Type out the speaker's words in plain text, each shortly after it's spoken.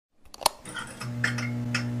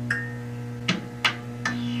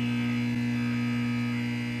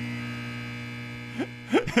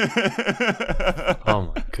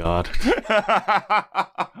Oh my god.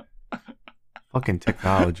 Fucking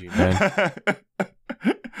technology, man.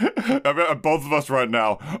 I mean, both of us right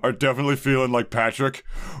now are definitely feeling like Patrick.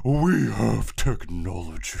 We have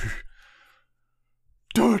technology.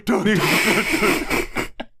 You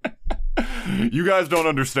guys don't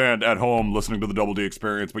understand at home listening to the Double D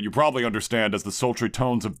Experience, but you probably understand as the sultry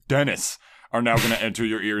tones of Dennis are now going to enter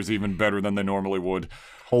your ears even better than they normally would.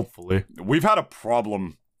 Hopefully. We've had a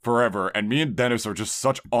problem forever, and me and Dennis are just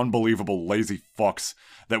such unbelievable lazy fucks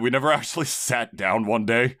that we never actually sat down one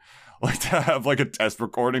day, like, to have, like, a test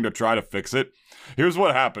recording to try to fix it. Here's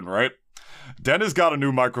what happened, right? Dennis got a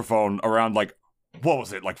new microphone around, like, what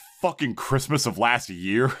was it, like, fucking Christmas of last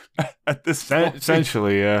year at this point?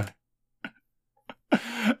 Essentially, yeah.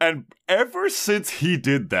 And ever since he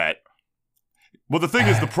did that, well, the thing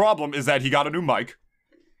is, the problem is that he got a new mic.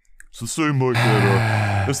 It's the same mic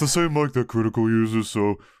that, it's the same mic that Critical uses,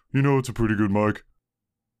 so, you know, it's a pretty good mic.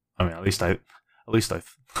 I mean, at least I thought. At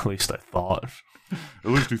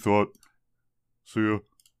least he thought. See ya.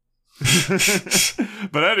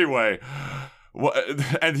 But anyway,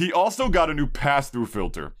 and he also got a new pass-through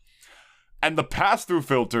filter. And the pass-through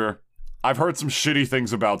filter, I've heard some shitty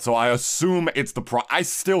things about, so I assume it's the I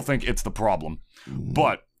still think it's the problem.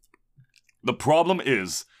 But the problem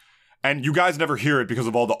is, and you guys never hear it because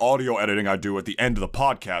of all the audio editing I do at the end of the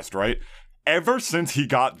podcast, right? Ever since he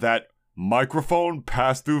got that microphone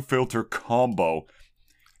pass-through filter combo,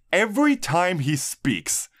 every time he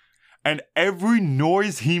speaks and every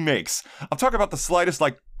noise he makes, I'm talking about the slightest,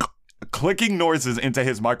 like, clicking noises into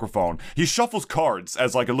his microphone. He shuffles cards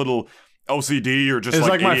as, like, a little OCD or just, it's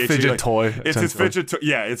like my ADHD, fidget like, toy. It's his fidget toy.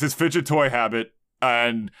 Yeah, it's his fidget toy habit.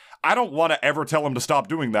 And I don't want to ever tell him to stop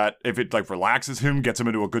doing that. If it, like, relaxes him, gets him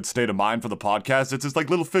into a good state of mind for the podcast, it's his,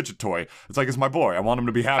 like, little fidget toy. It's like, it's my boy. I want him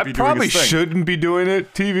to be happy doing his thing. Probably shouldn't be doing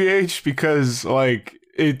it, TVH, because, like,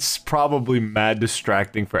 it's probably mad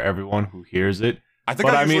distracting for everyone who hears it. I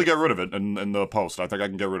think I usually get rid of it in the post. I think I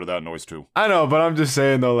can get rid of that noise too. I know, but I'm just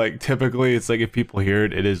saying though, like, typically it's like if people hear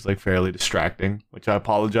it, it is like fairly distracting, which I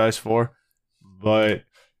apologize for. But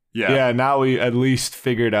yeah, now we at least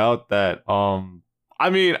figured out that I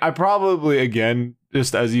mean, I probably, again,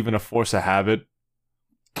 just as even a force of habit,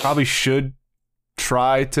 probably should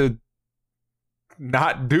try to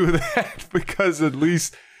not do that, because at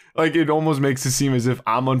least, like, it almost makes it seem as if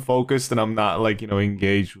I'm unfocused and I'm not, like, you know,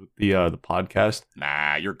 engaged with the podcast.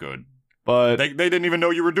 Nah, you're good. But they didn't even know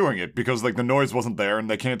you were doing it because, like, the noise wasn't there and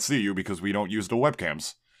they can't see you because we don't use the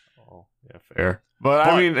webcams. Oh, yeah, fair. But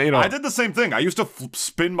I mean, you know, I did the same thing. I used to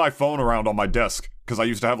spin my phone around on my desk because I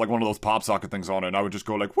used to have, like, one of those pop socket things on it, and I would just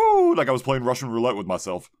go, like, woo, like I was playing Russian roulette with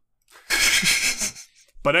myself.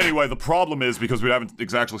 But anyway, the problem is, because we haven't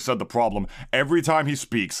exactly said the problem, every time he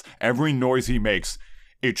speaks, every noise he makes,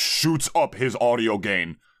 it shoots up his audio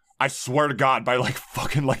gain. I swear to God, by, like,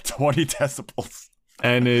 fucking, like, 20 decibels.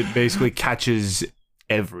 And it basically catches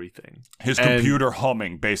everything. His computer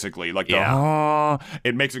humming, basically. Like,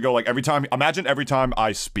 it makes it go, like, every time, imagine every time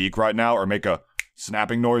I speak right now or make a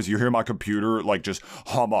snapping noise, you hear my computer, like, just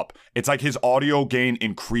hum up. It's like his audio gain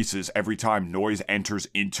increases every time noise enters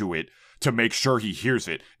into it to make sure he hears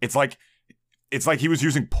it. It's like he was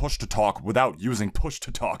using push to talk without using push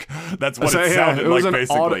to talk. That's what it sounded like,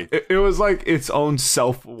 basically. It was like its own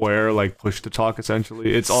self-aware, like, push to talk,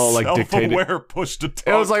 essentially. It's all, like, dictated. Self-aware push to talk.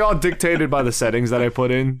 It was, like, all dictated by the settings that I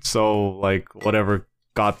put in. So, like, whatever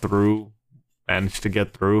got through, managed to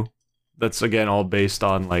get through. That's, again, all based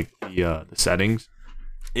on, like, the settings.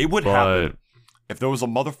 It would happen if there was a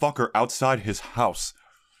motherfucker outside his house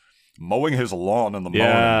mowing his lawn in the morning.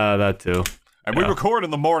 Yeah, that too. And we record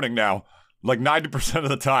in the morning now. Like 90% of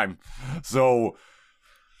the time. So,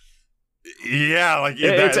 yeah, like,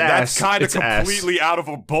 that's kind of completely out of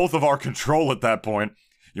both of our control at that point.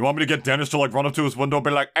 You want me to get Dennis to, like, run up to his window and be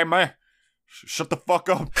like, hey, man, shut the fuck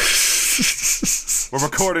up. We're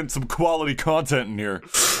recording some quality content in here.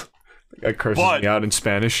 That guy curses me out in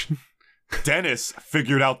Spanish. Dennis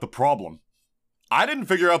figured out the problem. I didn't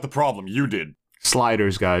figure out the problem. You did.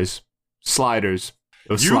 Sliders, guys. Sliders.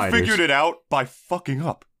 You figured it out by fucking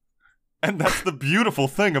up. And that's the beautiful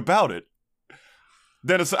thing about it.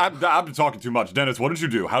 Dennis, I've been talking too much. Dennis, what did you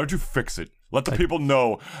do? How did you fix it? Let the people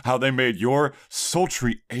know how they made your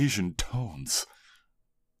sultry Asian tones.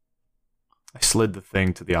 I slid the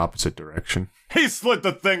thing to the opposite direction. He slid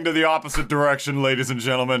the thing to the opposite direction, ladies and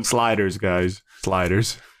gentlemen. Sliders, guys.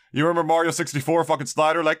 Sliders. You remember Mario 64 fucking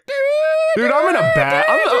slider? Like, dude, I'm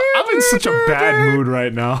in such a bad mood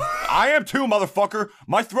right now. I am too, motherfucker.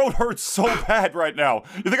 My throat hurts so bad right now.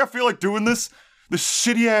 You think I feel like doing this? This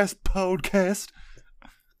shitty ass podcast?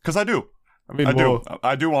 Because I do. I mean,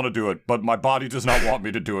 I do want to do it, but my body does not want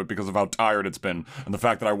me to do it because of how tired it's been and the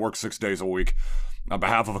fact that I work 6 days a week on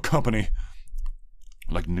behalf of a company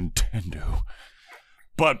like Nintendo.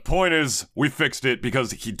 But point is, we fixed it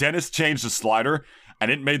because Dennis changed the slider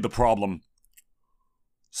and it made the problem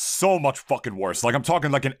so much fucking worse. Like, I'm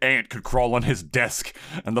talking like an ant could crawl on his desk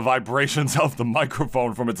and the vibrations of the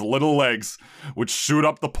microphone from its little legs would shoot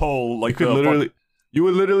up the pole like you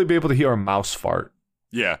would literally be able to hear a mouse fart.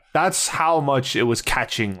 Yeah. That's how much it was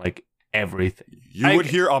catching, like, everything. You would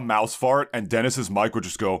hear a mouse fart, and Dennis's mic would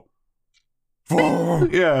just go...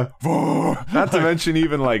 yeah. Not to mention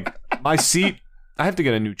even, like, my seat... I have to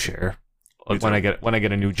get a new chair like, when I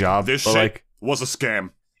get a new job. This shit like, was a scam.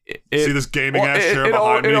 See this gaming-ass chair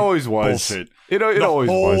behind me? It always was. Bullshit. It always was.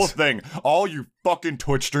 The whole thing. All you fucking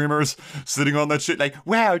Twitch streamers sitting on that shit like,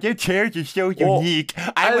 wow, their chairs are so unique.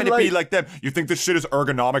 I want to be like them. You think this shit is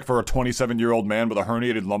ergonomic for a 27-year-old man with a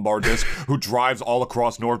herniated lumbar disc who drives all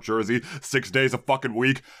across North Jersey 6 days a fucking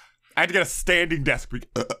week? I had to get a standing desk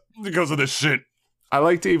because of this shit. I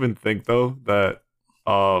like to even think, though, that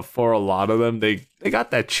for a lot of them, they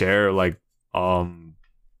got that chair, like,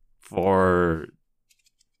 for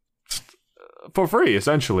free,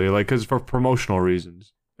 essentially, like, because for promotional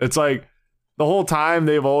reasons. It's like the whole time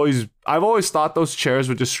I've always thought those chairs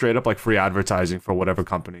were just straight up like free advertising for whatever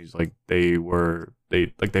companies like they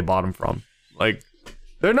bought them from. Like,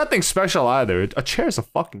 they're nothing special either. A chair is a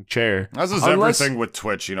fucking chair. As is everything with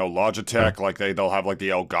Twitch, you know, Logitech, like they'll have like the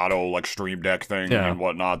Elgato like Stream Deck thing and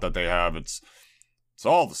whatnot that they have. It's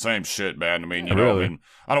all the same shit, man. I mean, you know, really. I mean,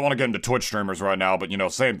 I don't want to get into Twitch streamers right now, but you know,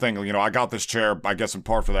 same thing. You know, I got this chair, I guess, in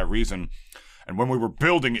part for that reason. And when we were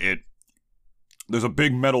building it, there's a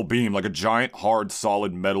big metal beam, like a giant, hard,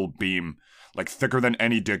 solid metal beam, like thicker than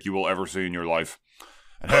any dick you will ever see in your life.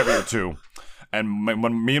 And heavier, too. And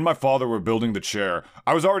when me and my father were building the chair,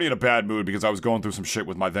 I was already in a bad mood because I was going through some shit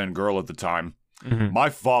with my then girl at the time. Mm-hmm. My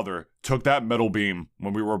father took that metal beam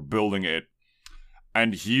when we were building it,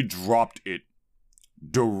 and he dropped it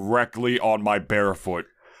directly on my bare foot.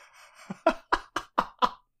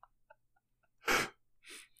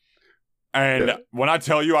 And when I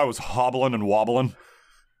tell you I was hobbling and wobbling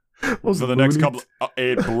for the next couple,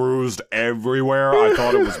 it bruised everywhere. I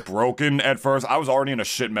thought it was broken at first. I was already in a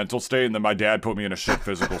shit mental state, and then my dad put me in a shit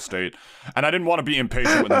physical state. And I didn't want to be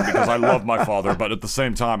impatient with him because I love my father, but at the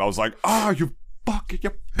same time, I was like, you fucking,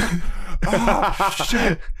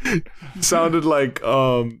 shit. Sounded like,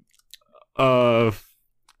 oh my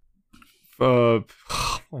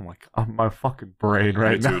god, my fucking brain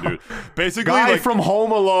right now. Dude. Basically, guy from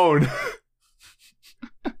Home Alone.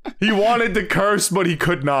 He wanted to curse, but he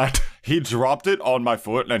could not. He dropped it on my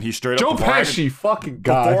foot, and he straight up... Joe Pesci, fucking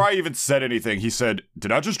god. Before I even said anything, he said,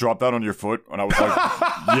 "Did I just drop that on your foot?" And I was like,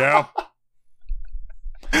 yeah.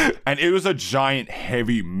 And it was a giant,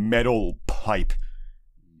 heavy metal pipe.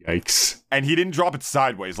 Yikes. And he didn't drop it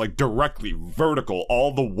sideways, like directly, vertical,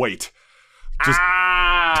 all the weight. Just...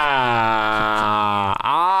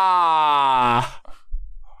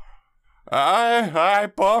 Ay,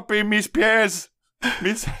 Poppy, mis pies.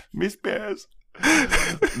 Miss Bears.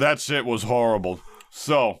 That shit was horrible.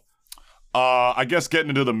 So, I guess getting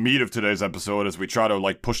into the meat of today's episode as we try to,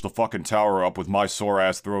 like, push the fucking tower up with my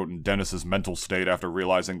sore-ass throat and Dennis's mental state after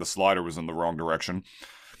realizing the slider was in the wrong direction.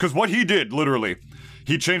 Because what he did, literally,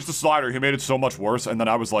 he changed the slider, he made it so much worse, and then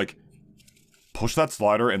I was like, push that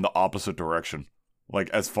slider in the opposite direction.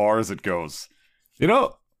 Like, as far as it goes. You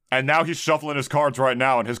know? And now he's shuffling his cards right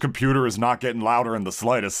now, and his computer is not getting louder in the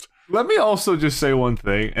slightest. Let me also just say one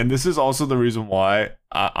thing, and this is also the reason why,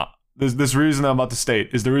 this reason I'm about to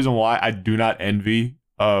state is the reason why I do not envy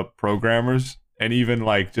programmers, and even,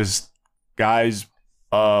 like, just guys,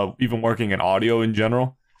 even working in audio in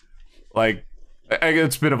general. Like,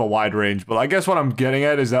 it's a bit of a wide range, but I guess what I'm getting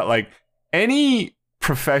at is that, like, any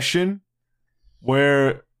profession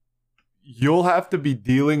where you'll have to be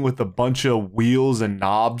dealing with a bunch of wheels and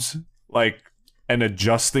knobs, like, and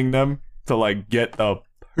adjusting them to, like, get the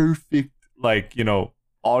perfect, like, you know,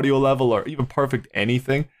 audio level or even perfect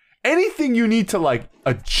anything you need to, like,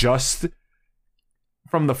 adjust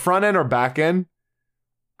from the front end or back end.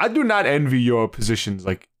 I do not envy your positions,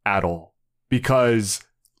 like, at all, because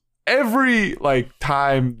every, like,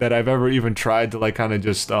 time that I've ever even tried to, like, kind of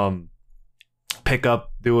just pick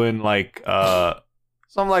up doing, like,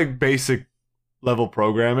 some, like, basic level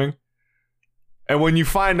programming, and when you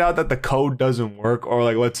find out that the code doesn't work, or,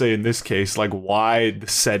 like, let's say in this case, like, why the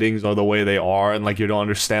settings are the way they are, and, like, you don't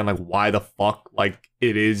understand, like, why the fuck, like,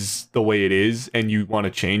 it is the way it is, and you want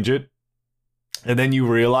to change it, and then you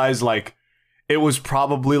realize, like, it was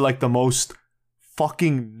probably, like, the most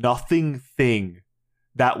fucking nothing thing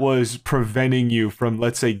that was preventing you from,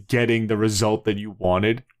 let's say, getting the result that you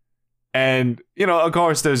wanted. And, you know, of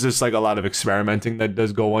course, there's just like a lot of experimenting that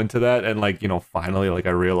does go into that. And like, you know, finally, like I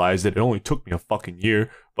realized that it only took me a fucking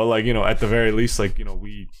year. But like, you know, at the very least, like, you know,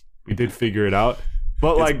 we did figure it out.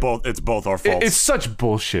 But like, it's both our faults. It's such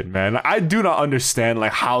bullshit, man. I do not understand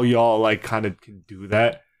like how y'all like kind of can do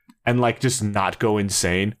that and like just not go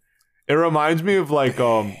insane. It reminds me of like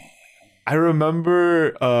I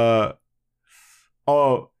remember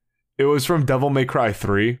it was from Devil May Cry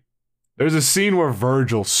 3. There's a scene where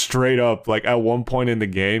Virgil straight up like at one point in the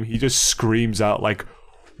game, he just screams out like,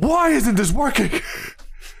 "Why isn't this working?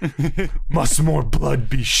 Must more blood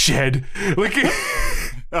be shed?" Like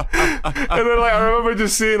and then like I remember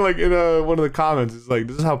just seeing like in one of the comments, it's like,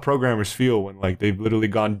 this is how programmers feel when like they've literally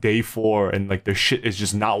gone day 4 and like their shit is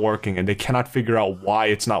just not working and they cannot figure out why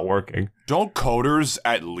it's not working. Don't coders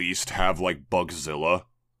at least have like Bugzilla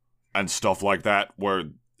and stuff like that where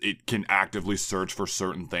it can actively search for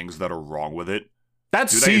certain things that are wrong with it?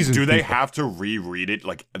 Do they have to reread it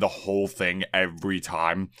like the whole thing every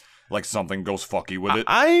time like something goes fucky with it?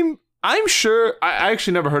 I'm sure. I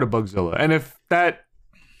actually never heard of Bugzilla, and if that,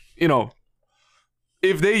 you know,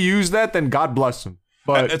 if they use that, then God bless them.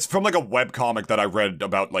 But it's from like a webcomic that I read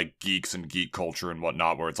about like geeks and geek culture and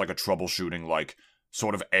whatnot, where it's like a troubleshooting like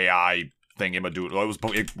sort of AI thing. It was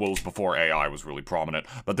before AI was really prominent,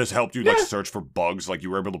 but this helped you like search for bugs. Like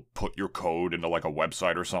you were able to put your code into like a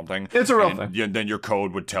website or something. It's a real thing. And then your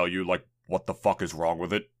code would tell you like what the fuck is wrong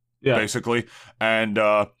with it, basically. And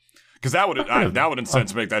because that would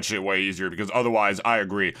incense make that shit way easier, because otherwise, I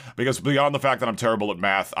agree. Because beyond the fact that I'm terrible at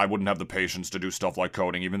math, I wouldn't have the patience to do stuff like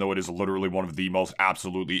coding, even though it is literally one of the most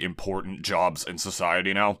absolutely important jobs in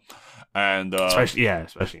society now. And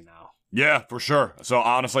especially now. Yeah, for sure. So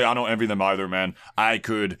honestly, I don't envy them either, man. I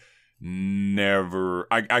could never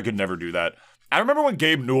do that. I remember when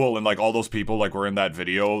Gabe Newell and like all those people like were in that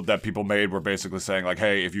video that people made were basically saying like,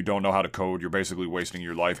 hey, if you don't know how to code, you're basically wasting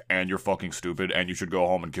your life and you're fucking stupid and you should go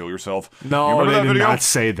home and kill yourself. No, they did not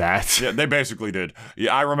say that. Yeah, they basically did.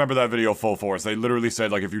 Yeah, I remember that video full force. They literally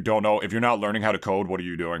said like, if you're not learning how to code, what are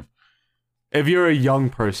you doing? If you're a young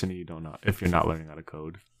person, you don't know. If you're not learning how to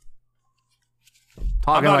code.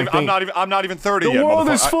 I'm not even 30 yet. The world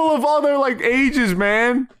is full of other like ages,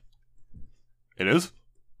 man. It is?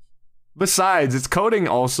 Besides, it's coding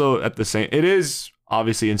also at the same. It is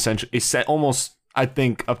obviously essential. It's almost, I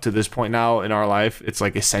think, up to this point now in our life, it's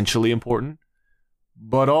like essentially important.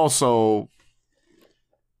 But also,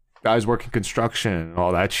 guys working construction and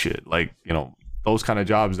all that shit, like, you know, those kind of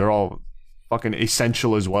jobs, they're all fucking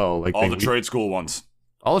essential as well. Like all the trade school ones.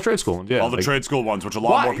 All the trade school ones, yeah. All the trade school ones, which a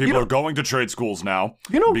lot more people are going to trade schools now.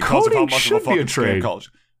 You know, because coding of how much should of a fucking be a trade.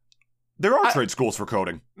 College. There are trade schools for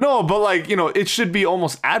coding. No, but like, you know, it should be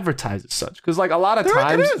almost advertised as such. Because like a lot of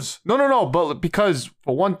times... It is. No, but because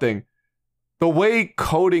for one thing, the way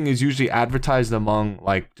coding is usually advertised among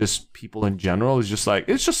like just people in general is just like,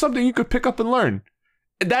 it's just something you could pick up and learn.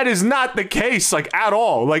 That is not the case, like, at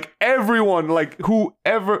all. Like, everyone, like,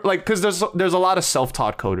 whoever, like, because there's a lot of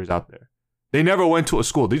self-taught coders out there. They never went to a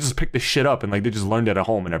school. They just picked this shit up and, like, they just learned it at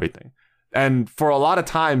home and everything. And for a lot of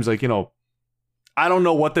times, like, you know, I don't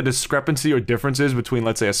know what the discrepancy or difference is between,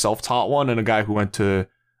 let's say, a self-taught one and a guy who went to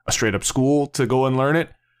a straight-up school to go and learn it.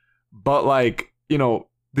 But, like, you know,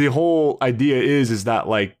 the whole idea is that,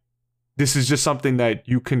 like, this is just something that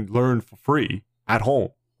you can learn for free at home.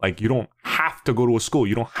 Like, you don't have to go to a school.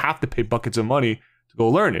 You don't have to pay buckets of money to go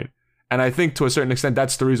learn it. And I think to a certain extent,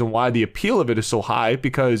 that's the reason why the appeal of it is so high,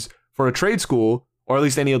 because for a trade school, or at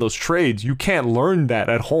least any of those trades, you can't learn that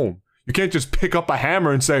at home. You can't just pick up a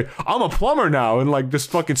hammer and say, I'm a plumber now, and like just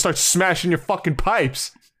fucking start smashing your fucking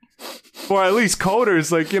pipes. Or at least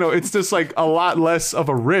coders, like, you know, it's just like a lot less of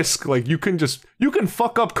a risk. Like you can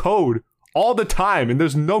fuck up code all the time and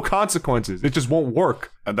there's no consequences. It just won't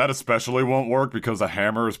work. And that especially won't work because a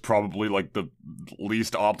hammer is probably like the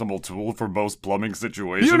least optimal tool for most plumbing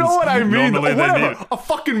situations. You know what I mean? Whatever. A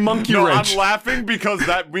fucking monkey wrench. I'm laughing because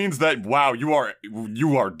that means that, wow, you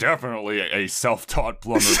are definitely a self-taught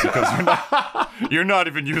plumber because you're not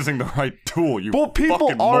even using the right tool, you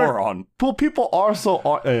fucking moron. Well, people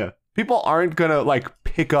aren't gonna like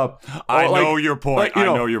pick up. I know your point. Like, I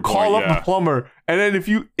know your point. Call up a plumber, and then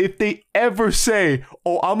if they ever say,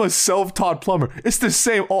 "Oh, I'm a self-taught plumber," it's the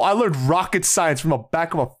same. Oh, I learned rocket science from the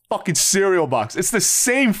back of a fucking cereal box. It's the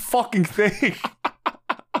same fucking thing.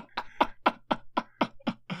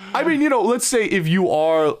 I mean, you know, let's say if you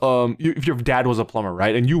are, if your dad was a plumber,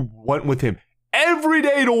 right, and you went with him every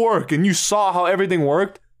day to work, and you saw how everything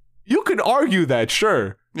worked, you could argue that,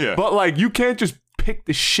 sure. Yeah. But like, you can't just pick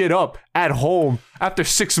the shit up at home after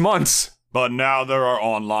 6 months. But now there are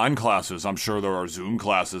online classes. I'm sure there are Zoom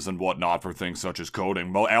classes and whatnot for things such as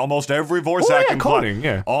coding. Almost every voice acting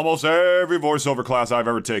class, almost every voiceover class I've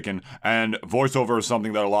ever taken, and voiceover is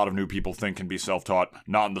something that a lot of new people think can be self-taught.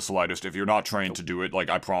 Not in the slightest. If you're not trained to do it, like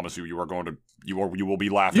I promise you, you will be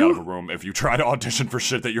laughed out of the room if you try to audition for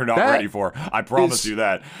shit that you're not ready for. I promise you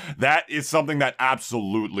that. That is something that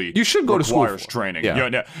absolutely you should go to school for. Training.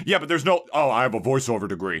 Yeah, but there's no, I have a voiceover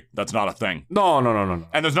degree. That's not a thing. No.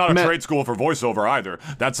 And there's not a trade school for voiceover either.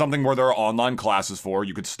 That's something where there are online classes for.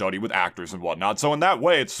 You could study with actors and whatnot. So in that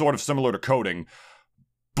way, it's sort of similar to coding.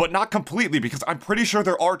 But not completely, because I'm pretty sure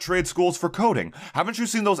there are trade schools for coding. Haven't you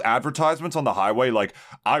seen those advertisements on the highway? Like,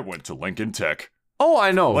 I went to Lincoln Tech. Oh,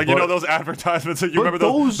 I know. Like, you know those advertisements? You remember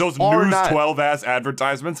those News 12-ass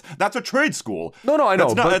advertisements? That's a trade school. No, I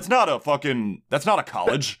know. That's not a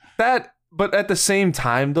college. But at the same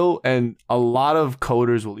time, though, and a lot of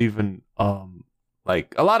coders will even,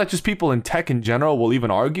 like, a lot of just people in tech in general will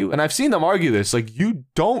even argue, and I've seen them argue this, like, you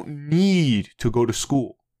don't need to go to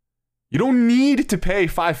school. You don't need to pay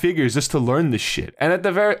 5 figures just to learn this shit. And at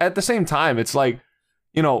the same time, it's like,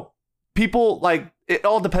 you know, people, like, it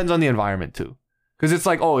all depends on the environment, too. Because it's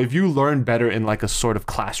like, oh, if you learn better in like a sort of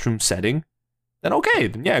classroom setting, then okay,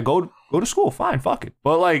 then yeah, go to school, fine, fuck it.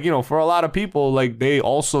 But like, you know, for a lot of people, like they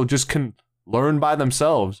also just can learn by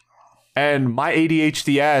themselves. And my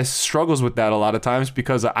ADHD ass struggles with that a lot of times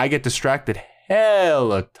because I get distracted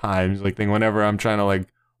hella times, like whenever I'm trying to like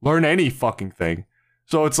learn any fucking thing.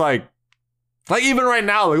 So it's like even right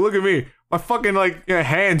now, like look at me, my fucking like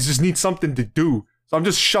hands just need something to do. So I'm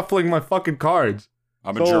just shuffling my fucking cards.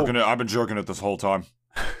 I've been jerking it this whole time.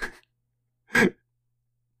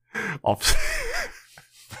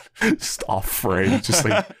 Just off frame, just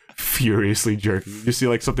like furiously jerking. You see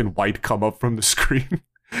like something white come up from the screen.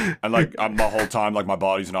 And like I'm the whole time, like my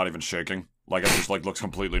body's not even shaking. Like it just like looks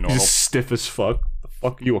completely normal. Just stiff as fuck. The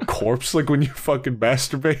fuck are you, a corpse? Like when you fucking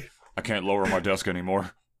masturbate? I can't lower my desk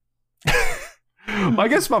anymore. I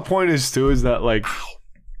guess my point is too is that like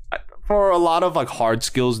for a lot of like hard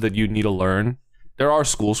skills that you need to learn, there are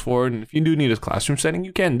schools for it, and if you do need a classroom setting,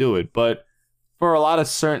 you can do it. But for a lot of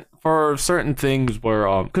certain things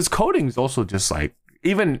where because coding is also just like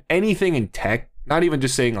even anything in tech, not even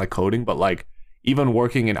just saying like coding, but like even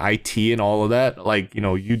working in IT and all of that, like, you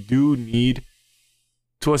know, you do need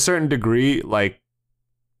to a certain degree like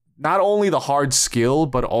not only the hard skill,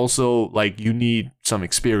 but also like you need some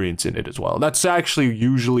experience in it as well. That's actually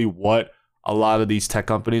usually what a lot of these tech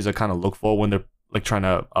companies are kind of look for when they're like trying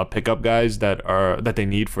to pick up guys that they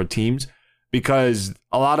need for teams, because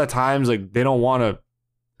a lot of times like they don't want to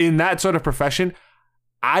in that sort of profession.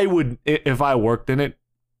 I would, if I worked in it,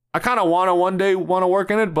 I kind of one day want to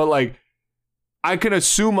work in it, but like I can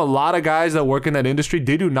assume a lot of guys that work in that industry,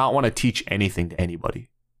 they do not want to teach anything to anybody.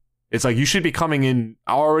 It's like you should be coming in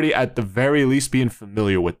already at the very least being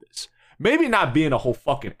familiar with this. Maybe not being a whole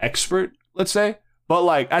fucking expert, let's say. But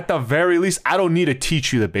like at the very least, I don't need to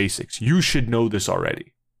teach you the basics. You should know this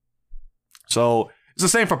already. So it's the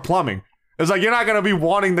same for plumbing. It's like you're not gonna be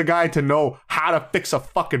wanting the guy to know how to fix a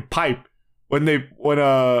fucking pipe when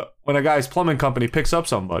a guy's plumbing company picks up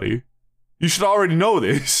somebody. You should already know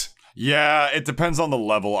this. Yeah, it depends on the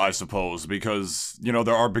level, I suppose, because, you know,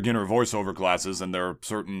 there are beginner voiceover classes, and there are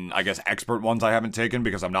certain, I guess, expert ones I haven't taken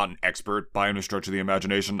because I'm not an expert by any stretch of the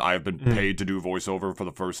imagination. I have been paid to do voiceover for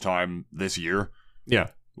the first time this year.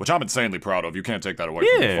 Yeah. Which I'm insanely proud of. You can't take that away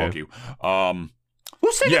from me. Fuck you.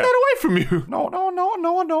 Who's taking that away from you? No.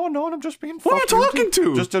 I'm just being. Who are you talking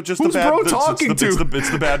to? Just Who's the bad. bro talking to? It's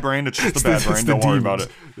the bad brain. It's just the bad brain. Don't worry about it.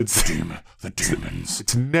 It's the demons.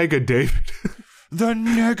 It's Nega David. The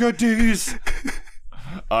negatives.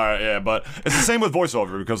 Alright, yeah, but it's the same with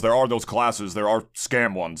voiceover, because there are those classes, there are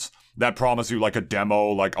scam ones that promise you like a demo,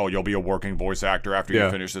 like, oh, you'll be a working voice actor after you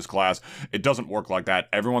finish this class. It doesn't work like that.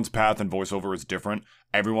 Everyone's path in voiceover is different.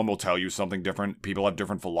 Everyone will tell you something different. People have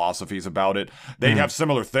different philosophies about it. They'd have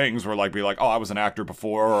similar things where like be like, oh, I was an actor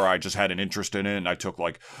before, or I just had an interest in it and I took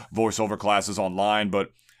like voiceover classes online,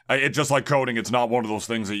 but it's just like coding. It's not one of those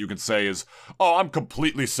things that you can say is, oh, I'm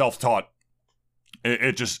completely self-taught.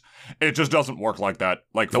 It just doesn't work like that,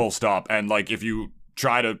 like full stop. And like if you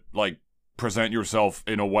try to like present yourself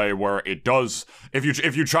in a way where it does, if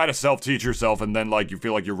you try to self-teach yourself and then like you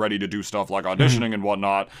feel like you're ready to do stuff like auditioning and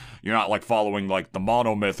whatnot, you're not like following like the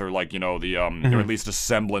monomyth or like, you know, the or at least a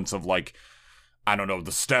semblance of like, I don't know,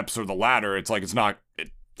 the steps or the ladder. It's like it's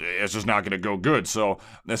just not going to go good. So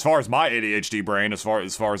as far as my ADHD brain, as far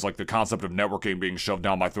as like the concept of networking being shoved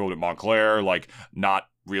down my throat at Montclair, like not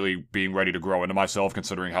really being ready to grow into myself,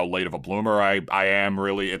 considering how late of a bloomer I am,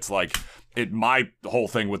 really, it's like my whole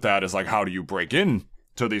thing with that is like, how do you break in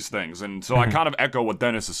to these things. And so I kind of echo what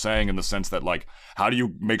Dennis is saying in the sense that, like, how do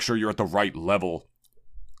you make sure you're at the right level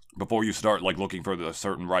before you start, like, looking for the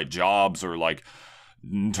certain right jobs, or, like,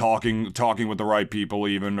 talking with the right people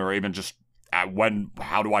even, or even just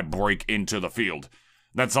how do I break into the field?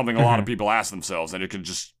 That's something a lot of people ask themselves, and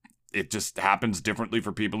it just happens differently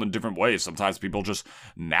for people in different ways. Sometimes people just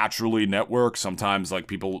naturally network. Sometimes, like,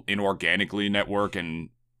 people inorganically network, and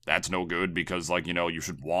that's no good because, like, you know, you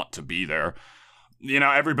should want to be there. You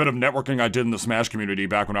know, every bit of networking I did in the Smash community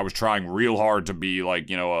back when I was trying real hard to be, like,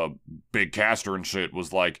 you know, a big caster and shit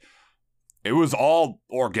was, like, it was all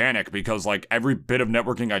organic because, like, every bit of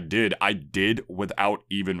networking I did without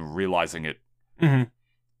even realizing it.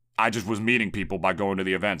 I just was meeting people by going to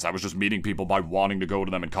the events. I was just meeting people by wanting to go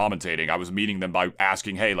to them and commentating. I was meeting them by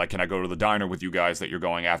asking, hey, like, can I go to the diner with you guys that you're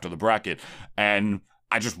going after the bracket? And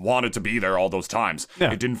I just wanted to be there all those times.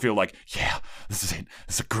 Yeah. It didn't feel like, yeah, this is it.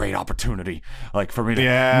 This is a great opportunity. Like, for me to,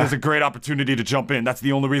 there's a great opportunity to jump in. That's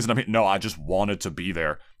the only reason I'm here. No, I just wanted to be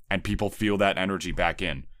there. And people feel that energy back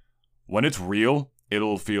in. When it's real,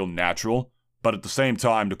 it'll feel natural. But at the same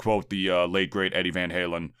time, to quote the late, great Eddie Van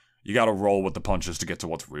Halen, you gotta roll with the punches to get to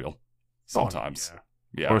what's real. Sometimes.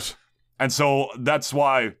 Yeah. Of course. And so that's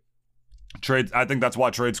why I think that's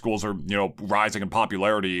why trade schools are, you know, rising in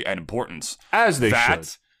popularity and importance. As they should.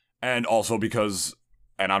 And also because,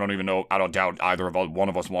 and I don't doubt either of one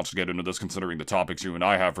of us wants to get into this considering the topics you and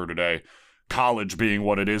I have for today, college being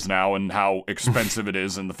what it is now and how expensive it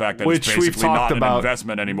is and the fact that it's basically not an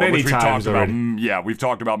investment anymore. Which we've talked about. We've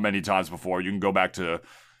talked about many times before. You can go back to,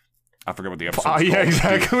 I forget what the episode was called. Yeah,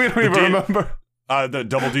 exactly. We don't even remember. The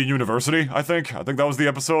Double D University, I think that was the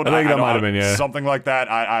episode. I think that might have been, yeah. Something like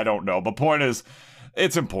that. I don't know. But point is,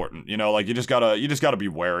 it's important. You know, like, you just gotta be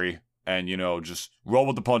wary and, you know, just roll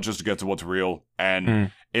with the punches to get to what's real.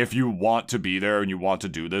 And if you want to be there and you want to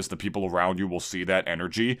do this, the people around you will see that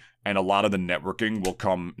energy, and a lot of the networking will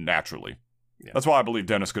come naturally. Yeah. That's why I believe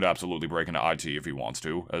Dennis could absolutely break into IT if he wants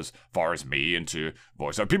to, as far as me into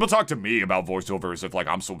voiceover. People talk to me about voiceover as if, like,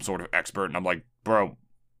 I'm some sort of expert, and I'm like, bro,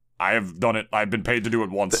 I have done it. I've been paid to do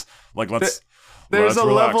it once. Like, there's a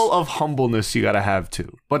relax. level of humbleness you gotta have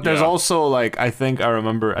too. But there's also, like, I think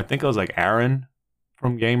it was like Aaron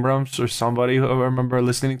from Game Grumps or somebody who I remember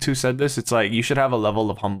listening to said this. It's like, you should have a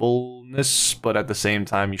level of humbleness, but at the same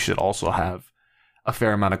time, you should also have a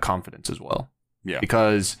fair amount of confidence as well. Yeah.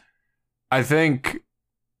 Because I think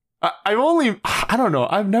I don't know.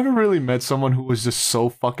 I've never really met someone who was just so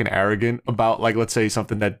fucking arrogant about, like, let's say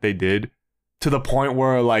something that they did, to the point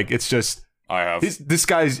where, like, it's just, I have this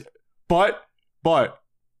guy's, but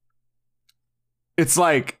it's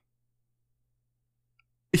like,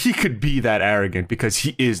 he could be that arrogant because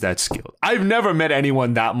he is that skilled. I've never met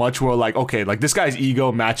anyone that much where, like, okay, like, this guy's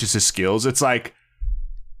ego matches his skills. It's like,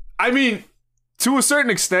 I mean, to a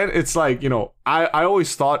certain extent, it's like, you know, I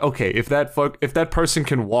always thought, okay, if that person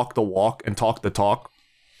can walk the walk and talk the talk,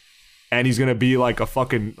 and he's gonna be like a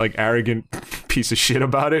fucking, like, arrogant piece of shit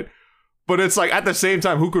about it. But it's like, at the same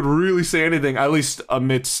time, who could really say anything, at least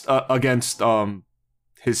against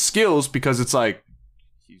his skills, because it's like,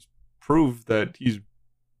 he's proved that he's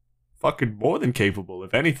fucking more than capable,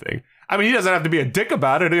 if anything. I mean, he doesn't have to be a dick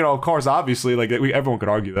about it, you know, of course, obviously, like, everyone could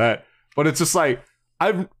argue that. But it's just like,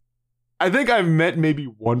 I think I've met maybe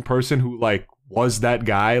one person who, like, was that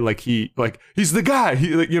guy. Like, he's the guy.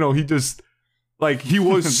 He, like, you know, he just, like, he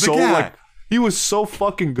was so, like, he was so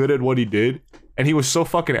fucking good at what he did. And he was so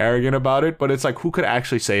fucking arrogant about it, but it's like, who could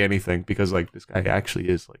actually say anything? Because, like, this guy actually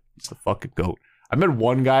is, like, he's the fucking GOAT. I met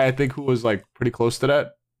one guy, I think, who was, like, pretty close to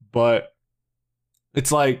that, but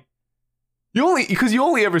it's like, you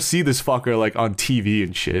only ever see this fucker, like, on TV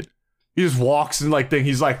and shit. He just walks and, like,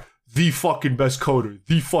 he's like, the fucking best coder,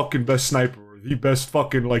 the fucking best sniper, the best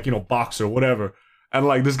fucking, like, you know, boxer, whatever. And,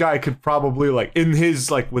 like, this guy could probably, like,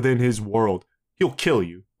 within his world, he'll kill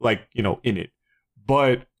you, like, you know, in it.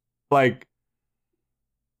 But, like,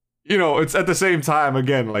 you know, it's at the same time,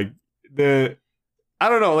 again, like, I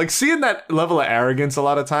don't know, like, seeing that level of arrogance a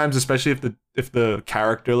lot of times, especially if the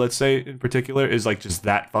character, let's say, in particular, is, like, just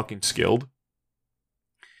that fucking skilled.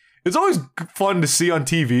 It's always fun to see on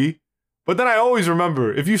TV, but then I always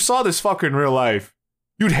remember, if you saw this fucker in real life,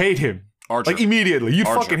 you'd hate him. Archer. Like, immediately. You'd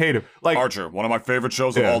fucking hate him. Like, Archer, one of my favorite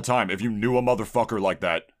shows of all time. If you knew a motherfucker like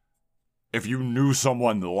that, if you knew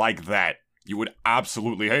someone like that, you would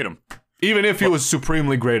absolutely hate him. Even if he was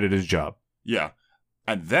supremely great at his job. Yeah.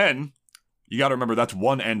 And then, you gotta remember, that's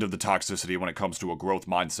one end of the toxicity when it comes to a growth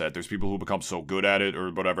mindset. There's people who become so good at it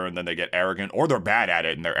or whatever, and then they get arrogant, or they're bad at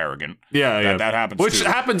it and they're arrogant. Yeah, That happens Which too.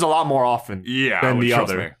 happens a lot more often than the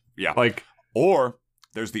other. Me. Yeah. Like, or,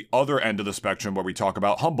 there's the other end of the spectrum where we talk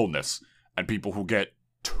about humbleness, and people who get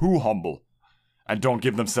too humble and don't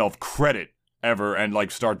give themselves credit ever and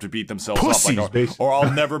like start to beat themselves Pussies, up like, or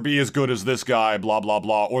I'll never be as good as this guy, blah blah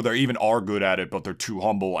blah, or they even are good at it but they're too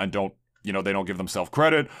humble and don't, you know, they don't give themselves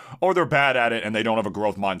credit, or they're bad at it and they don't have a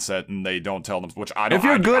growth mindset and they don't tell them, which I don't. If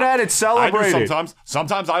you're good at it, celebrate it.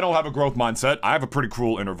 Sometimes I don't have a growth mindset. I have a pretty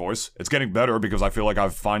cruel inner voice. It's getting better because I feel like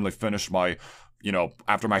I've finally finished my, you know,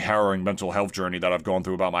 after my harrowing mental health journey that I've gone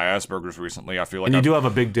through about my Asperger's recently. I feel like you do have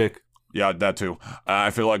a big dick. Yeah, that too. I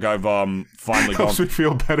feel like I've finally gone. Helps me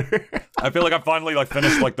feel better. I feel like I finally like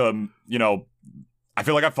finished like the, you know, I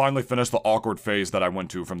feel like I finally finished the awkward phase that I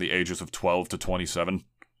went to from the ages of 12 to 27.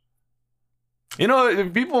 You know,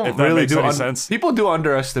 people really do. People do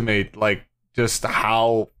underestimate like just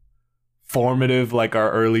how formative like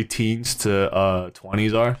our early teens to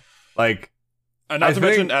 20s are. Like. And not to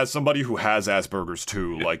mention, as somebody who has Asperger's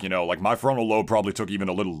too, like, you know, like my frontal lobe probably took even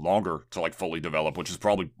a little longer to like fully develop, which is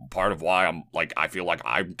probably part of why I'm like, I feel like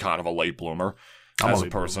I'm kind of a late bloomer as a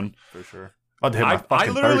person. For sure. I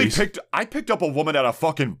literally picked up a woman at a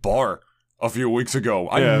fucking bar a few weeks ago.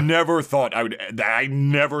 Yeah. I never thought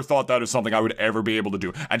that is something I would ever be able to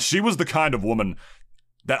do. And she was the kind of woman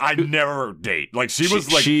that I'd never date. Like she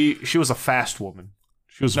was a fast woman.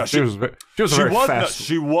 She was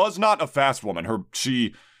not a fast woman.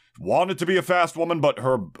 She wanted to be a fast woman, but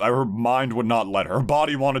her mind would not let her. Her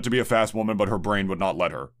body wanted to be a fast woman, but her brain would not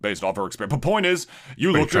let her, based off her experience. But point is,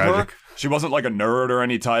 you looked at her, she wasn't like a nerd or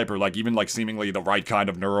any type, or like even like seemingly the right kind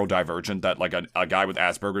of neurodivergent that like a guy with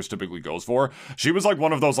Asperger's typically goes for. She was like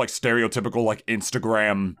one of those like stereotypical like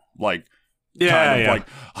Instagram like like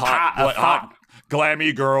hot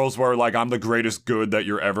glammy girls where like I'm the greatest good that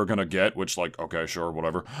you're ever gonna get, which like okay, sure,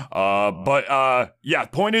 whatever. Yeah,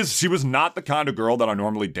 point is she was not the kind of girl that I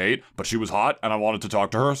normally date, but she was hot and I wanted to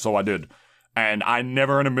talk to her, so I did. And I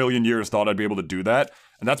never in a million years thought I'd be able to do that.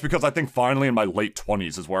 And that's because I think finally in my late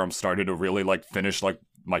 20s is where I'm starting to really like finish like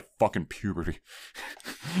my fucking puberty.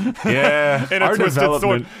 Yeah. in a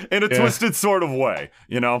twisted sort of way,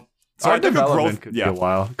 you know? So our development could be a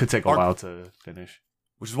while. Could take a while to finish.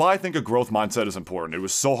 Which is why I think a growth mindset is important. It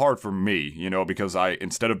was so hard for me, you know, because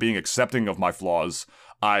instead of being accepting of my flaws,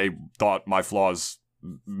 I thought my flaws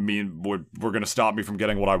were going to stop me from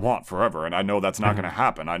getting what I want forever. And I know that's not going to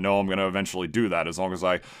happen. I know I'm going to eventually do that as long as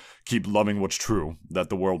I keep loving what's true, that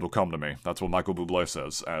the world will come to me. That's what Michael Bublé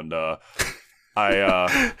says. And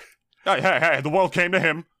hey, the world came to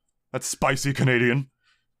him. That spicy Canadian.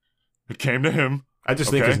 It came to him. I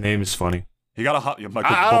just think his name is funny. He got a hot Michael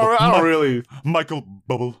Bubble. I don't really. Michael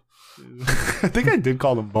Bubble. I think I did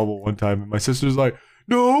call him Bubble one time, and my sister's like,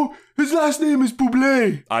 "No, his last name is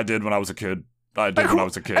Bublé." I did when I was a kid.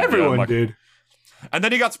 Everyone did. And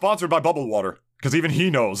then he got sponsored by Bubble Water because even he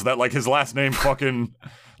knows that like his last name fucking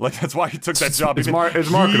like that's why he took that job. It's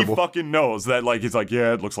marketable. He fucking knows that like he's like,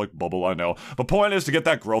 yeah, it looks like Bubble. I know. But point is to get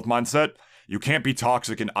that growth mindset. You can't be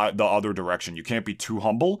toxic in the other direction. You can't be too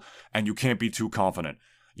humble and you can't be too confident.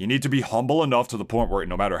 You need to be humble enough to the point where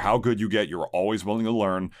no matter how good you get, you're always willing to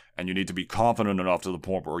learn, and you need to be confident enough to the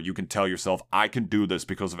point where you can tell yourself, I can do this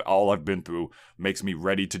because of all I've been through makes me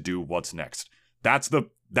ready to do what's next. That's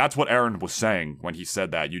what Aaron was saying when he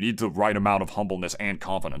said that. You need the right amount of humbleness and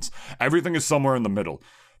confidence. Everything is somewhere in the middle.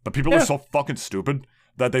 But people are so fucking stupid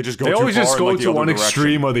that they just go too far. They always just go to one direction.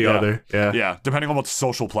 Extreme or the other. Yeah. Yeah, depending on what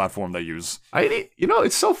social platform they use. You know,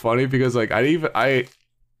 it's so funny because like I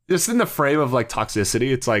just in the frame of like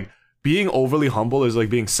toxicity, it's like being overly humble is like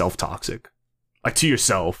being self-toxic, like to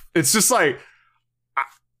yourself. It's just like,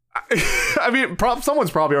 I mean,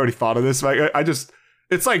 someone's probably already thought of this. Like,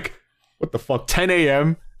 it's like, what the fuck, 10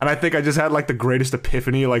 a.m. And I think I just had like the greatest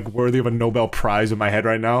epiphany, like worthy of a Nobel Prize in my head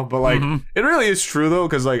right now. But like, It really is true though,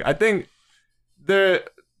 because like I think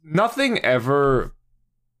nothing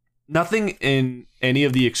in any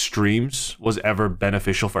of the extremes was ever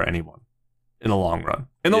beneficial for anyone. In the long run.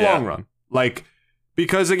 Long run. Like,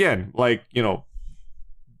 because again, like, you know,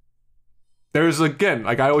 there's, again,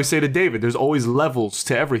 like I always say to David, there's always levels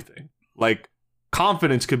to everything. Like,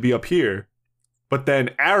 confidence could be up here, but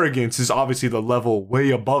then arrogance is obviously the level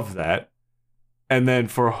way above that. And then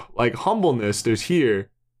for, like, humbleness, there's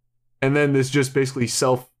here. And then there's just basically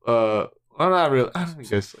not really. I don't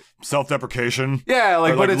guess like, self-deprecation. Yeah,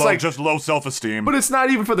 like, but it's like just low self-esteem. But it's not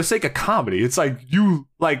even for the sake of comedy. It's like you,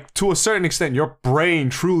 like, to a certain extent, your brain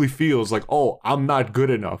truly feels like, oh, I'm not good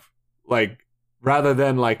enough. Like, rather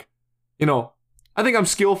than like, you know, I think I'm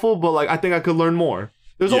skillful, but like I think I could learn more.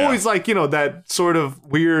 There's always like, you know, that sort of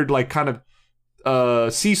weird like kind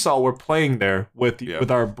of seesaw we're playing there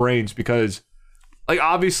with our brains, because like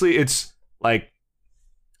obviously it's like,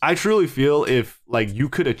 I truly feel if like you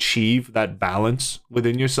could achieve that balance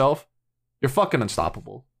within yourself, you're fucking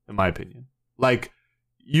unstoppable, in my opinion. Like,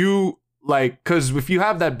 because if you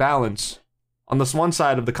have that balance on this one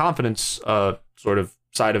side of the confidence sort of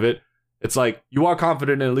side of it, it's like you are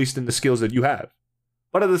confident at least in the skills that you have.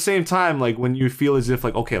 But at the same time, like when you feel as if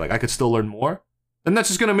like, okay, like I could still learn more, then that's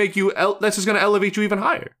just going to make you, that's just going to elevate you even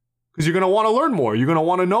higher. Because you're going to want to learn more. You're going to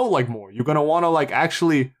want to know like more. You're going to want to like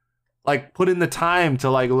actually like put in the time to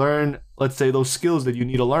like learn, let's say, those skills that you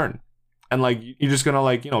need to learn. And like, you're just going to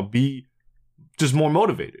like, be just more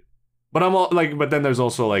motivated. But but then there's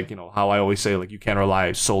also like, how I always say, like, you can't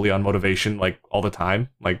rely solely on motivation, like all the time.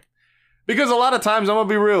 Like, because a lot of times, I'm going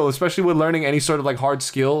to be real, especially with learning any sort of like hard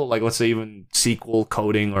skill, like let's say even SQL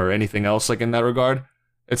coding or anything else like in that regard.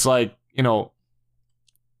 It's like,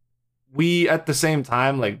 we at the same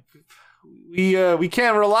time, like we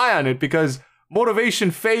can't rely on it because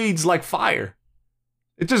motivation fades like fire.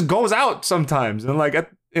 It just goes out sometimes. And like,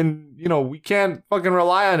 we can't fucking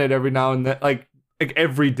rely on it every now and then, like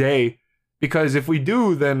every day. Because if we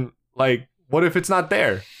do, then like, what if it's not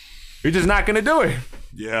there? You're just not going to do it.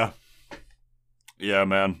 Yeah. Yeah,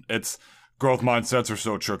 man. It's growth mindsets are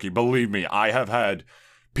so tricky. Believe me, I have had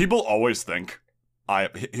people always think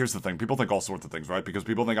here's the thing. People think all sorts of things, right? Because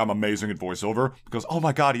people think I'm amazing at voiceover because, oh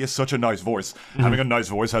my God, he has such a nice voice. Mm-hmm. Having a nice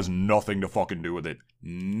voice has nothing to fucking do with it.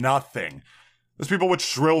 Nothing. There's people with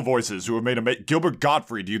shrill voices who have made Gilbert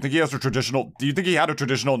Gottfried. Do you think he had a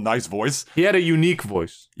traditional nice voice? He had a unique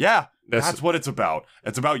voice. Yeah. That's what it's about.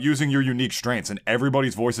 It's about using your unique strengths, and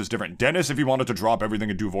everybody's voice is different. Dennis, if he wanted to drop everything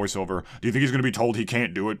and do voiceover, do you think he's going to be told he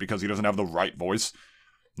can't do it because he doesn't have the right voice?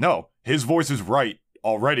 No. His voice is right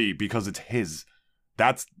already because it's his.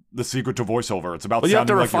 That's the secret to voiceover. It's about you have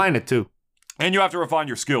to refine it too. And you have to refine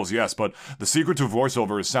your skills, yes, but the secret to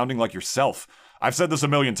voiceover is sounding like yourself. I've said this a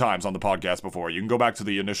million times on the podcast before. You can go back to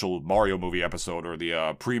the initial Mario movie episode or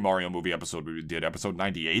the pre-Mario movie episode we did, episode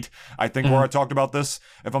 98, I think, where I talked about this,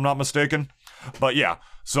 if I'm not mistaken. But yeah,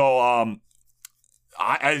 so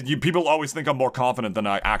people always think I'm more confident than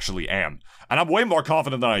I actually am. And I'm way more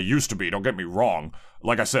confident than I used to be, don't get me wrong.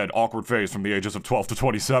 Like I said, awkward phase from the ages of 12 to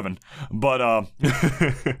 27. But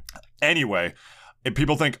anyway... If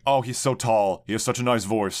people think, oh, he's so tall, he has such a nice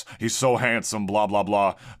voice, he's so handsome, blah, blah,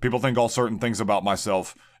 blah. People think all certain things about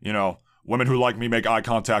myself. Women who like me make eye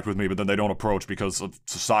contact with me, but then they don't approach because of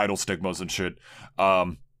societal stigmas and shit.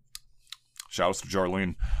 Shouts to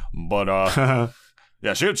Jarlene. But,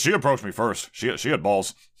 yeah, she approached me first. She had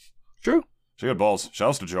balls. True. She had balls.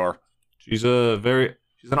 Shouts to Jar. She's an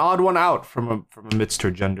odd one out from amidst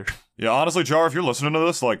her gender. Yeah, honestly, Jar, if you're listening to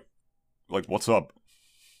this, like, what's up?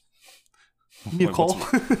 Give me a call.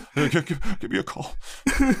 Give me a call.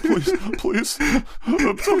 Please.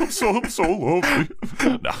 I'm so lonely.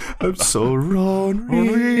 No. I'm so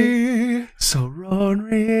lonely. So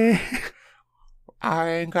lonely. I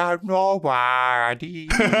ain't got nobody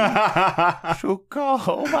to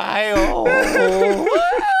call my own.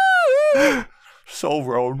 So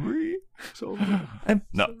lonely.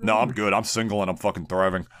 No, I'm good. I'm single and I'm fucking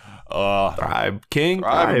thriving. Thrive, king.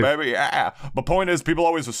 Thrive, baby, yeah. But point is, people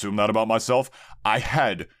always assume that about myself.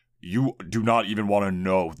 You do not even want to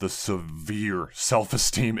know the severe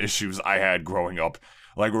self-esteem issues I had growing up.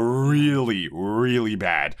 Like, really, really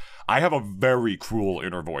bad. I have a very cruel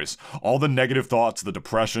inner voice. All the negative thoughts, the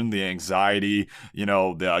depression, the anxiety,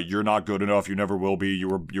 the you're not good enough, you never will be,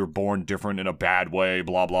 you're born different in a bad way,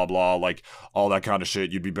 blah, blah, blah, like, all that kind of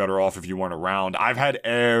shit. You'd be better off if you weren't around. I've had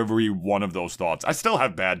every one of those thoughts. I still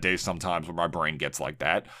have bad days sometimes when my brain gets like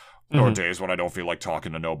that, or days when I don't feel like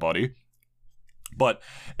talking to nobody. But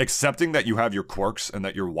accepting that you have your quirks and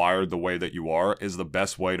that you're wired the way that you are is the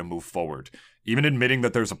best way to move forward. Even admitting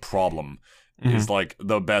that there's a problem is like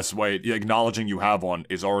the best way. Acknowledging you have one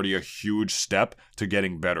is already a huge step to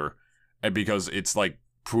getting better. And because it's like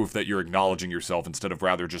proof that you're acknowledging yourself instead of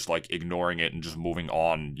rather just like ignoring it and just moving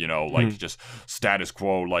on, just status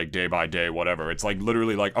quo, like day by day, whatever. It's like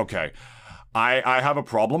literally like, okay, I have a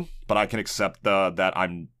problem, but I can accept that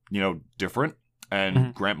I'm, different.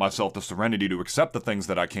 And grant myself the serenity to accept the things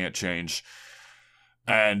that I can't change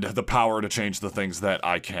and the power to change the things that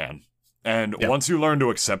I can. And once you learn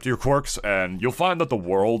to accept your quirks, and you'll find that the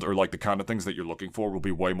world, or like the kind of things that you're looking for, will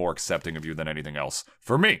be way more accepting of you than anything else.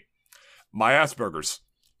 For me, my Asperger's,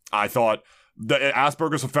 I thought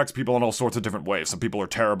Asperger's affects people in all sorts of different ways. Some people are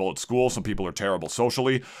terrible at school. Some people are terrible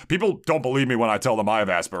socially. People don't believe me when I tell them I have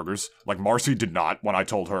Asperger's. Like Marcy did not when I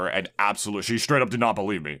told her, and she straight up did not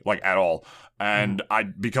believe me, like at all. And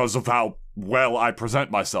because of how well I present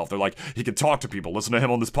myself. They're like, he can talk to people. Listen to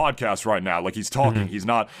him on this podcast right now. Like, he's talking. He's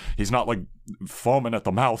not like foaming at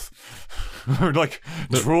the mouth or like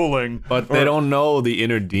drooling. But they don't know the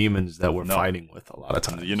inner demons that we're fighting with a lot of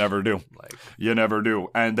times. You never do. Like, you never do.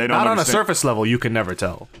 And they don't not understand. On a surface level, you can never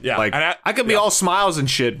tell. Yeah. Like, and I could be all smiles and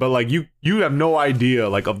shit, but like you have no idea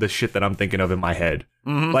like of the shit that I'm thinking of in my head.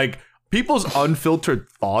 Like, people's unfiltered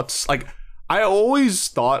thoughts. Like, I always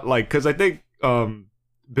thought, like, because I think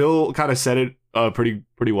Bill kind of said it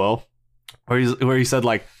pretty well, where he said,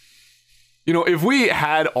 like, you know, if we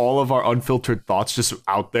had all of our unfiltered thoughts just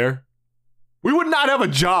out there, we would not have a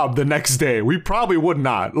job the next day. We probably would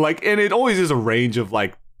not. Like, and it always is a range of,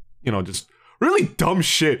 like, you know, just really dumb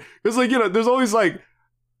shit. Because, like, you know, there's always, like,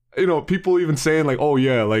 you know, people even saying, like, oh,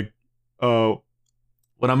 yeah, like,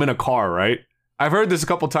 when I'm in a car, right? I've heard this a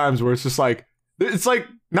couple times where it's just, like, it's, like,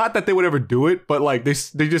 not that they would ever do it, but, like, they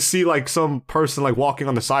just see, like, some person, like, walking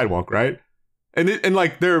on the sidewalk, right? And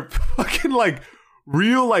like, they're fucking, like,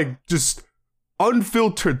 real, like, just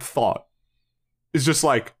unfiltered thought is just,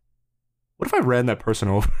 like, what if I ran that person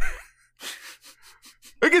over?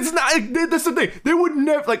 Like, it's not, like, that's the thing. They would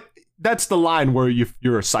never, like, that's the line where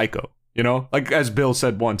you're a psycho, you know? Like, as Bill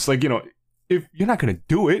said once, like, you know, if you're not gonna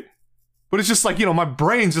do it, but it's just, like, you know, my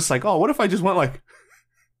brain's just like, oh, what if I just went, like,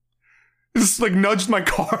 just, like, nudged my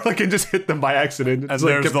car, like, and just hit them by accident. And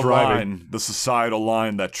like, there's the line, the societal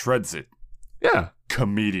line that treads it. Yeah.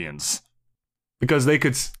 Comedians. Because they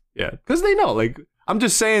could, yeah, because they know, like, I'm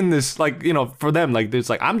just saying this, like, you know, for them, like, it's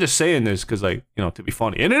like, I'm just saying this because, like, you know, to be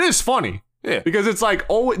funny. And it is funny. Yeah. Because it's like,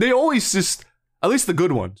 they always just, at least the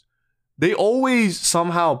good ones, they always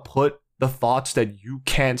somehow put the thoughts that you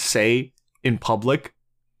can't say in public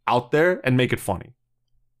out there and make it funny.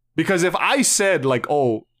 Because if I said, like,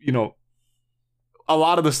 oh, you know, a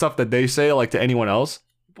lot of the stuff that they say, like, to anyone else,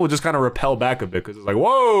 people just kind of repel back a bit because it's like,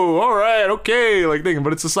 whoa, all right, okay, like, thinking.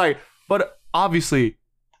 But it's just like, but obviously,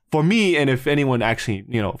 for me, and if anyone actually,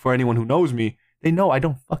 you know, for anyone who knows me, they know I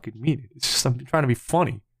don't fucking mean it. It's just I'm trying to be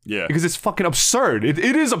funny. Yeah. Because it's fucking absurd. It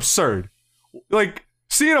is absurd. Like,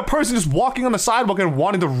 seeing a person just walking on the sidewalk and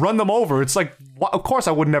wanting to run them over, it's like, of course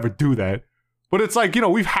I would never do that. But it's like, you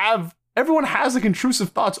know, everyone has like intrusive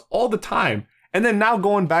thoughts all the time. And then now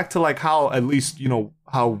going back to like how, at least, you know,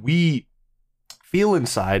 how we feel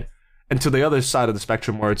inside, and to the other side of the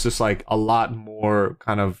spectrum where it's just like a lot more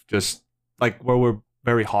kind of just like where we're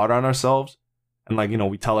very hard on ourselves. And like, you know,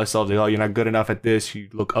 we tell ourselves, like, oh, you're not good enough at this. You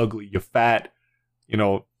look ugly. You're fat. You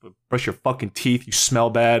know, brush your fucking teeth. You smell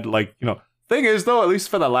bad. Like, you know, thing is though, at least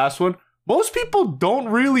for that last one, most people don't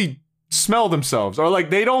really smell themselves, or like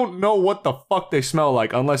they don't know what the fuck they smell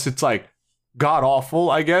like unless it's like god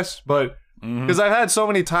awful, I guess. But because I've had so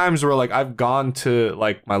many times where like I've gone to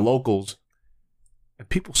like my locals and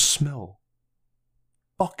people smell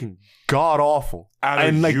fucking god awful. At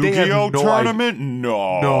a like, Yu-Gi-Oh no tournament?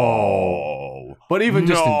 No. But even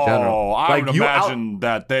just in general, I like, would imagine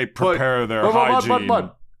that they prepare their hygiene.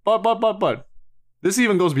 But this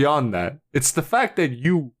even goes beyond that. It's the fact that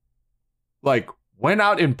you like went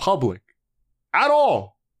out in public at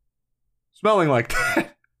all smelling like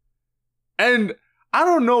that. And I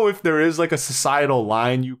don't know if there is like a societal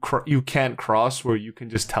line you can't cross where you can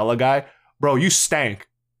just tell a guy, bro, you stank.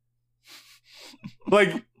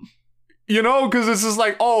 Like, you know, because this is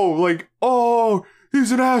like, oh,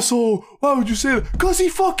 he's an asshole. Why would you say that? Because he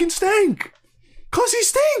fucking stank. Because he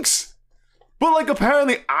stinks. But like,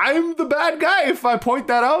 apparently I'm the bad guy if I point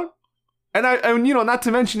that out. And you know, not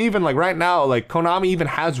to mention even like right now, like Konami even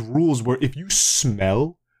has rules where if you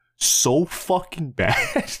smell so fucking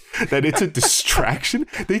bad that it's a distraction,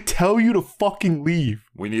 they tell you to fucking leave.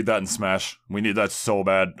 We need that in Smash. We need that so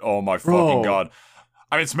bad. Oh my fucking god.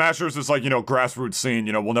 I mean, Smashers is like, you know, grassroots scene,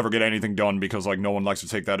 you know, we'll never get anything done because, like, no one likes to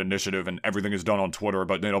take that initiative and everything is done on Twitter.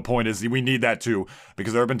 But, you know, point is, we need that too.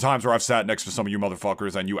 Because there have been times where I've sat next to some of you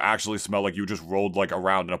motherfuckers and you actually smell like you just rolled, like,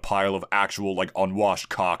 around in a pile of actual, like, unwashed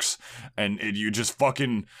cocks. And you just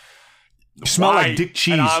fucking... You smell like dick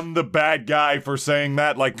cheese. And I'm the bad guy for saying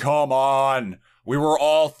that. Like, come on. We were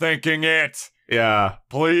all thinking it. Yeah.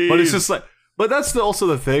 Please. But it's just like... But that's also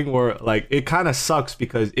the thing where, like, it kind of sucks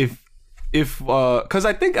because because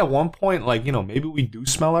I think at one point, like, you know, maybe we do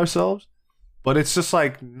smell ourselves, but it's just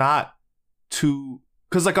like not too,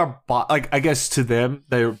 because like like I guess to them,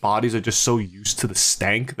 their bodies are just so used to the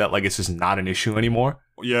stank that like it's just not an issue anymore.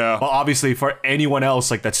 Yeah. But obviously for anyone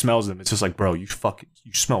else like that smells them, it's just like, bro, you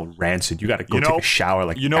smell rancid. You got to go take a shower.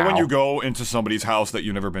 Like, you know, when you go into somebody's house that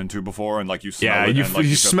you've never been to before and like you smell it, and, like,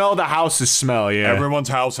 you smell the house's smell. Yeah. Everyone's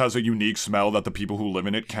house has a unique smell that the people who live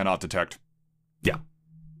in it cannot detect. Yeah.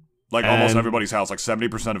 Like almost everybody's house, like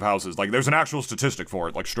 70% of houses. Like there's an actual statistic for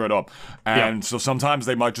it, like straight up. And so sometimes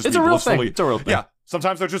they might just be blissfully. It's a real thing. Yeah.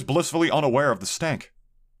 Sometimes they're just blissfully unaware of the stank.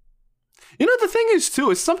 You know, the thing is too,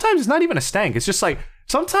 is sometimes it's not even a stank. It's just like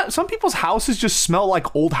sometimes some people's houses just smell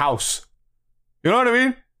like old house. You know what I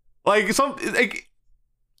mean? Like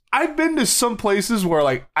I've been to some places where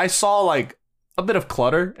like I saw like a bit of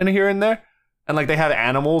clutter in here and there, and like they have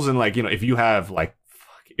animals, and like, you know, if you have like,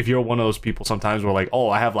 if you're one of those people sometimes where like, oh,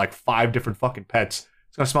 I have like 5 different fucking pets,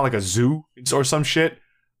 it's gonna smell like a zoo or some shit.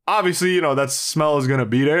 Obviously, you know, that smell is gonna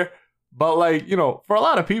be there. But like, you know, for a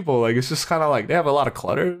lot of people, like it's just kind of like they have a lot of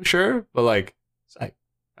clutter, sure, but like it's like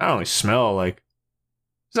I don't really smell like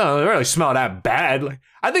it doesn't really smell that bad. Like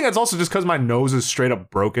I think that's also just because my nose is straight up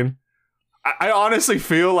broken. I honestly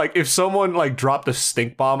feel like if someone like dropped a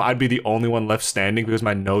stink bomb, I'd be the only one left standing because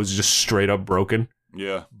my nose is just straight up broken.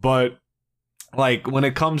 Yeah. But like when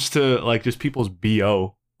it comes to like just people's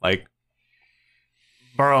BO, like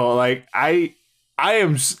bro, like I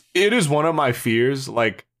am, it is one of my fears,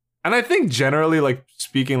 like, and I think generally, like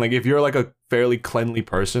speaking, like if you're like a fairly cleanly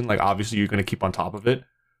person, like obviously you're gonna keep on top of it,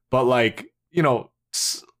 but like, you know,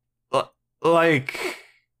 like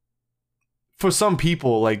for some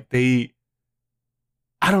people, like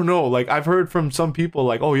I don't know, like I've heard from some people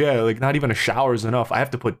like, oh yeah, like not even a shower is enough. I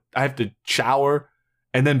have to shower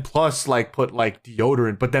and then plus like put like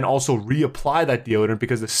deodorant, but then also reapply that deodorant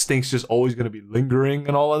because the stink's just always gonna be lingering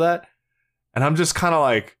and all of that. And I'm just kind of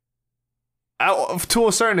like, to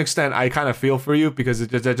a certain extent, I kind of feel for you because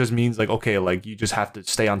that just means like, okay, like you just have to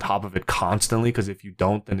stay on top of it constantly because if you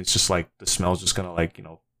don't, then it's just like the smell's just gonna like, you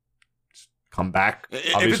know, come back.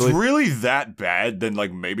 Obviously. If it's really that bad, then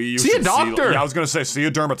like maybe you see a doctor. Yeah, I was gonna say see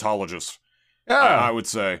a dermatologist. Yeah, I would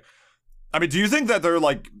say. I mean, do you think that there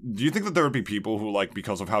would be people who like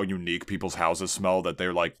because of how unique people's houses smell that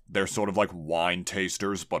they're sort of like wine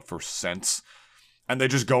tasters but for scents? And they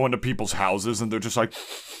just go into people's houses and they're just like,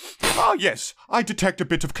 oh yes, I detect a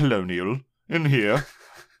bit of colonial in here.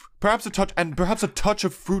 Perhaps a touch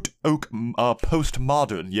of fruit oak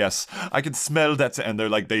postmodern. Yes, I can smell that. And they're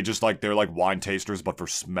like wine tasters, but for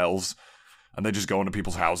smells. And they just go into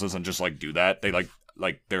people's houses and just like do that. They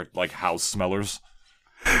they're like house smellers.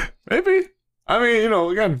 Maybe. I mean, you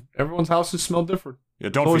know, again, everyone's houses smell different. Yeah,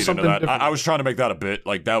 don't feed into that. I was trying to make that a bit.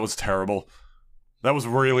 Like that was terrible. That was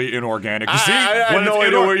really inorganic. You see, I had no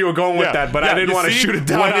idea where you were going with that, but I didn't want to shoot it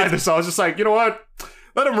down either. So I was just like, you know what?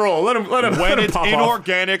 Let him roll. Let him. When it's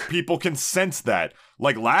inorganic, people can sense that.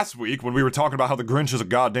 Like last week when we were talking about how the Grinch is a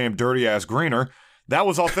goddamn dirty ass greener, that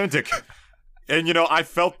was authentic, and you know I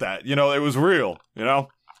felt that. You know it was real. You know,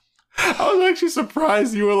 I was actually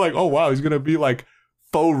surprised you were like, oh wow, he's gonna be like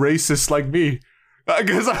faux racist like me,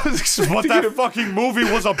 because I was expecting what that fucking movie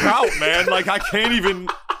was about, man. Like I can't even.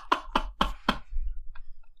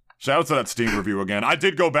 Shout out to that Steam review again. I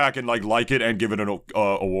did go back and like it and give it an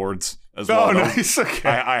awards as well. Oh, nice. Okay.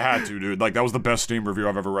 I had to, dude. Like that was the best Steam review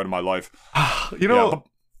I've ever read in my life. You know.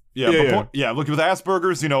 Yeah, look, with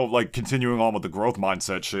Asperger's, you know, like continuing on with the growth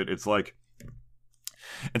mindset shit, it's like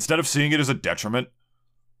instead of seeing it as a detriment,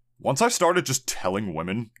 once I started just telling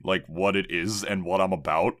women like what it is and what I'm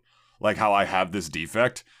about, like how I have this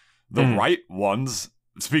defect, the right ones.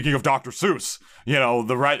 Speaking of Dr. Seuss, you know,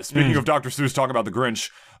 speaking of Dr. Seuss talking about the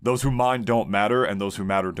Grinch, those who mind don't matter, and those who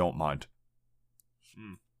matter don't mind.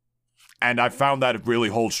 And I found that it really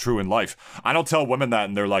holds true in life. I don't tell women that,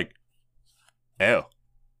 and they're like, ew,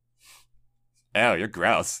 you're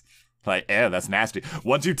gross. Like, ew, that's nasty.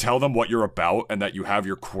 Once you tell them what you're about, and that you have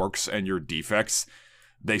your quirks and your defects,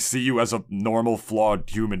 they see you as a normal, flawed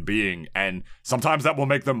human being, and sometimes that will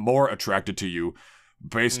make them more attracted to you,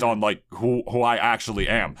 based on like who I actually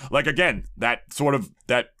am. Like again, that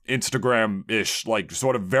Instagram-ish, like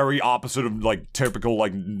sort of very opposite of like typical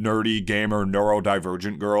like nerdy gamer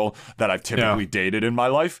neurodivergent girl that I've typically dated in my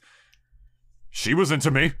life. She was into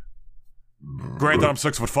me. Granted, I'm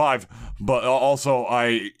 6'5", but also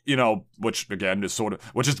I, you know, which again is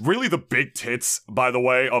which is really the big tits, by the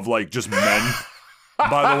way, of like just men.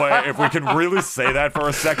 By the way, if we can really say that for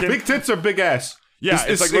a second, big tits or big ass. Yeah,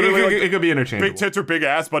 it's like literally it could be interchangeable. Big tits or big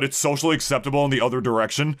ass, but it's socially acceptable in the other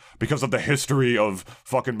direction because of the history of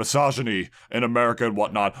fucking misogyny in America and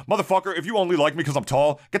whatnot. Motherfucker, if you only like me because I'm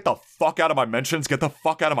tall, get the fuck out of my mentions, get the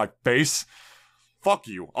fuck out of my face. Fuck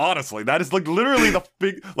you. Honestly, that is like literally the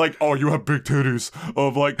big, like, oh, you have big titties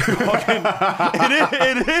of like fucking.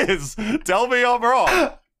 It is. Tell me I'm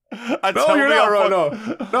wrong. No, you're not wrong.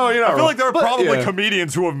 No, you're not wrong. I feel like there are probably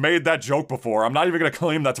comedians who have made that joke before. I'm not even going to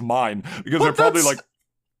claim that's mine because they're probably like...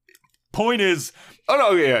 Point is, oh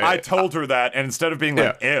no, yeah. I told her that, and instead of being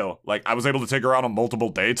like, ew, like I was able to take her out on multiple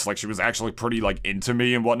dates. Like she was actually pretty like into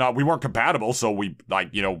me and whatnot. We weren't compatible, so we like,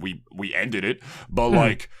 you know, we ended it. But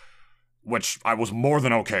like, which I was more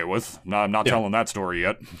than okay with. No, I'm not telling that story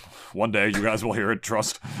yet. One day you guys will hear it,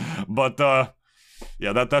 trust. But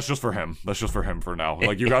yeah, that's just for him. That's just for him for now.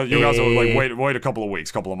 Like you guys will like wait a couple of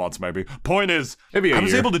weeks, couple of months maybe. Point is, maybe I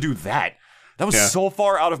was able to do that. That was so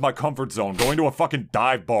far out of my comfort zone, going to a fucking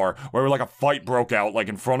dive bar where like a fight broke out like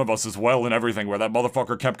in front of us as well and everything, where that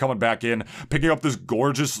motherfucker kept coming back in, picking up this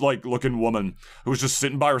gorgeous like looking woman who was just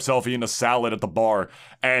sitting by herself eating a salad at the bar.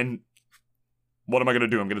 And what am I gonna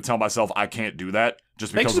do? I'm gonna tell myself I can't do that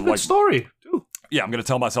just because of like story too. Yeah, I'm gonna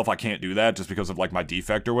tell myself I can't do that just because of like my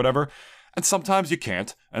defect or whatever. And sometimes you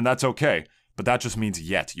can't, and that's okay. But that just means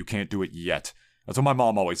yet. You can't do it yet. That's what my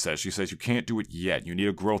mom always says. She says, you can't do it yet. You need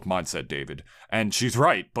a growth mindset, David. And she's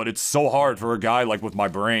right, but it's so hard for a guy like with my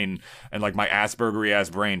brain and like my Asperger-y-ass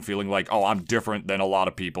brain feeling like, oh, I'm different than a lot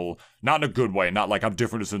of people. Not in a good way. Not like I'm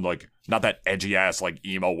different as in like, not that edgy-ass like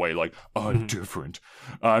emo way. Like, I'm different.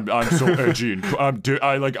 I'm so edgy and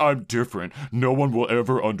I'm different. No one will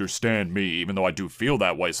ever understand me, even though I do feel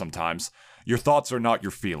that way sometimes. Your thoughts are not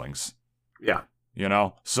your feelings. Yeah. You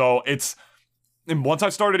know? So and once I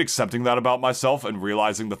started accepting that about myself and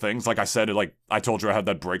realizing the things, like I said, like I told you I had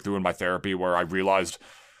that breakthrough in my therapy where I realized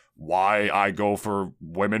why I go for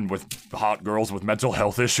women with hot girls with mental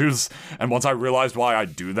health issues. And once I realized why I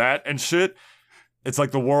do that and shit, it's like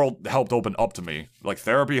the world helped open up to me. Like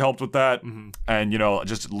therapy helped with that. Mm-hmm. And, you know,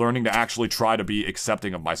 just learning to actually try to be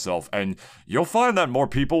accepting of myself. And you'll find that more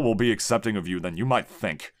people will be accepting of you than you might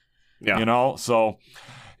think. Yeah. You know? So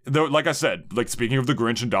like I said, like speaking of the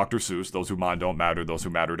Grinch and Dr. Seuss, those who mind don't matter, those who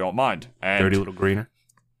matter don't mind. And dirty little greener.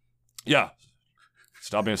 Yeah.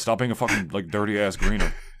 Stop being a fucking like dirty ass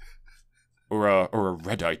greener. Or a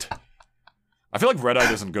Reddite. I feel like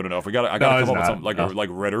Reddite isn't good enough. I gotta come up with something like like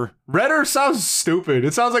Redder. Redder sounds stupid.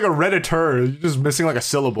 It sounds like a Redditor. You're just missing like a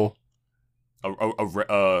syllable. A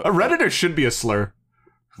Redditor should be a slur.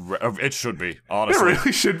 It should be, honestly. It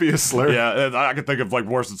really should be a slur. Yeah, I can think of like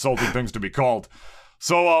worse insulting things to be called.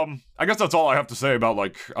 So, I guess that's all I have to say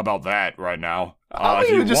about that right now. I'll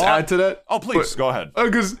even just add to that. Oh, please, go ahead.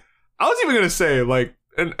 Because I was even going to say, like,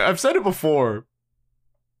 and I've said it before,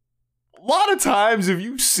 a lot of times if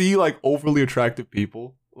you see, like, overly attractive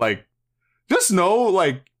people, like, just know,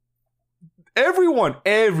 like, everyone,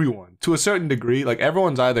 to a certain degree, like,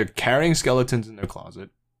 everyone's either carrying skeletons in their closet,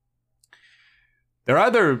 they're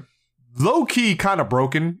either low-key kind of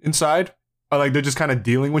broken inside, or like they're just kind of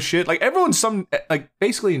dealing with shit. Like everyone's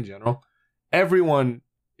basically in general, everyone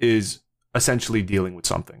is essentially dealing with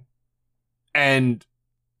something. And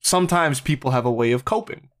sometimes people have a way of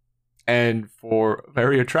coping. And for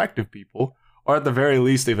very attractive people, or at the very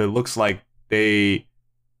least, if it looks like they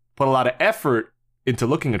put a lot of effort into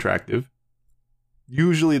looking attractive,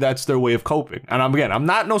 usually that's their way of coping. And I'm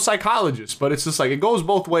not no psychologist, but it's just like, it goes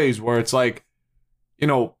both ways where it's like, you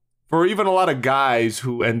know, for even a lot of guys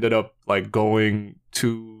who ended up like going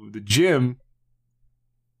to the gym,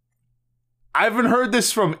 I haven't heard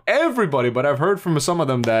this from everybody, but I've heard from some of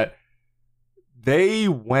them that they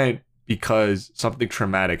went because something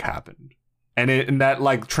traumatic happened. And that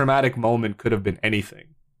like traumatic moment could have been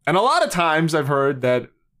anything. And a lot of times I've heard that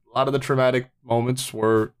a lot of the traumatic moments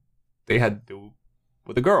were they had to do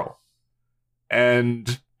with a girl.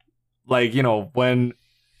 And like, you know, when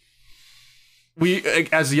we,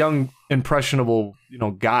 as young, impressionable, you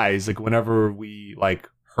know, guys, like, whenever we, like,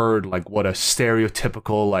 heard, like, what a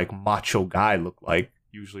stereotypical, like, macho guy looked like,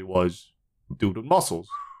 usually was dude with muscles.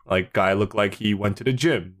 Like, guy looked like he went to the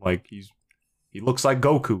gym. Like, he looks like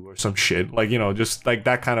Goku or some shit. Like, you know, just, like,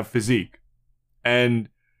 that kind of physique. And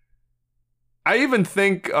I even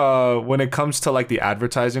think when it comes to, like, the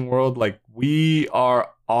advertising world, like, we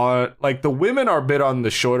are on, like, the women are a bit on the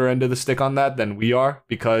shorter end of the stick on that than we are,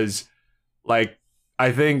 because like,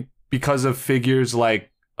 I think because of figures like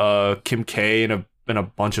Kim K and a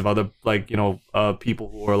bunch of other, like, you know, people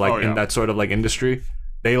who are like in that sort of like industry,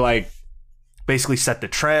 they like basically set the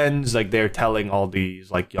trends. Like, they're telling all these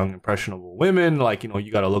like young impressionable women, like, you know,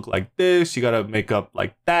 you gotta look like this, you gotta make up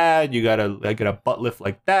like that, you gotta like get a butt lift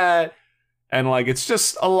like that, and like it's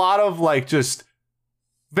just a lot of like just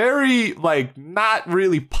very like not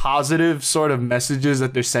really positive sort of messages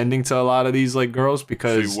that they're sending to a lot of these like girls,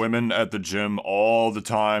 because see women at the gym all the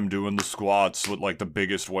time doing the squats with like the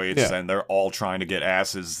biggest weights, and they're all trying to get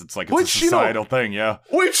asses. It's like it's a societal thing,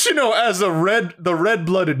 Which, you know, as the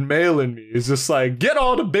red-blooded male in me is just like, get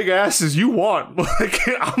all the big asses you want. Like,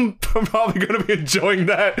 I'm probably gonna be enjoying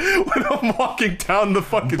that when I'm walking down the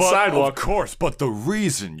fucking sidewalk. Of course, but the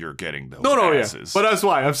reason you're getting those asses. But that's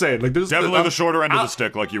why I'm saying, like, there's definitely the shorter end of the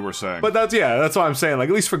stick, like you were saying. But that's why I'm saying, like,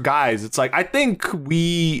 at least for guys, it's like, I think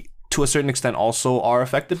we, to a certain extent, also are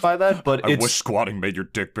affected by that, but I wish squatting made your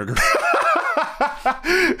dick bigger.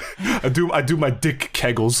 I do my dick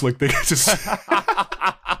kegels, like, they just...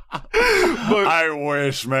 But, I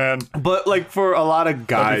wish, man. But, like, for a lot of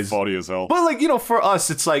guys... That'd be funny as hell. But, like, you know, for us,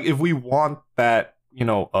 it's like, if we want that, you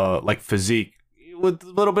know, like, physique, with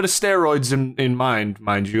a little bit of steroids in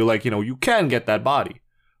mind you, like, you know, you can get that body.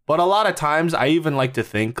 But a lot of times, I even like to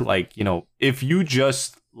think, like, you know, if you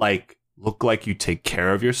just, like, look like you take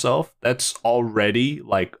care of yourself, that's already,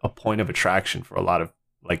 like, a point of attraction for a lot of,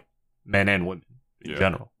 like, men and women in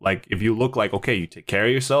general. Like, if you look like, okay, you take care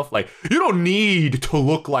of yourself, like, you don't need to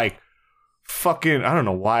look like fucking, I don't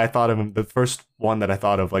know why I thought of him, the first one that I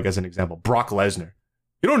thought of, like, as an example, Brock Lesnar.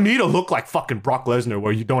 You don't need to look like fucking Brock Lesnar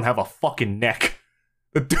where you don't have a fucking neck.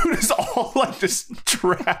 The dude is all like just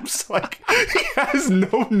traps. Like, he has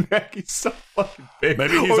no neck. He's so fucking big.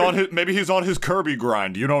 Maybe he's on his Kirby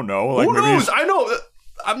grind. You don't know. Like, who knows? I know.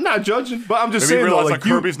 I'm not judging, but I'm just saying. Maybe he realized like,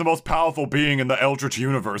 Kirby's the most powerful being in the Eldritch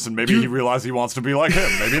universe, and maybe he realized he wants to be like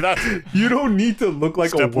him. Maybe that's it. You don't need to look like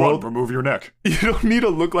Step a world. one, remove your neck. You don't need to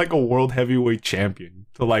look like a world heavyweight champion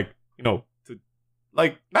to, like, you know, to,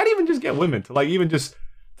 like, not even just get women, to, like, even just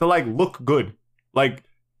to, like, look good. Like,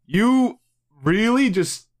 you really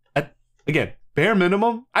just, again, bare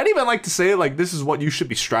minimum. I'd even like to say, like, this is what you should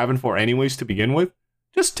be striving for anyways to begin with.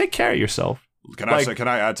 Just take care of yourself. Can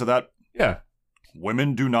I add to that? Yeah.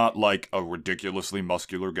 Women do not like a ridiculously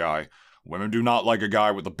muscular guy. Women do not like a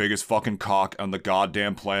guy with the biggest fucking cock on the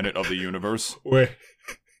goddamn planet of the universe. Wait.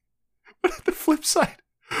 But at the flip side,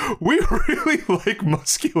 we really like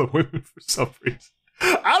muscular women for some reason.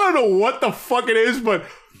 I don't know what the fuck it is, but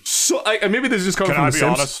maybe this just comes from the Sims. Can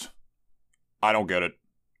I be honest? I don't get it.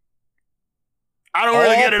 I don't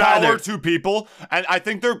really get it either. All power to people, and I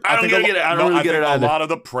think they're. I don't get it. I don't really get it either. A lot of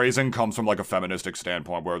the praising comes from like a feministic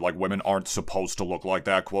standpoint, where like women aren't supposed to look like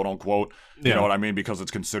that, quote unquote. You know what I mean? Because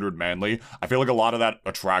it's considered manly. I feel like a lot of that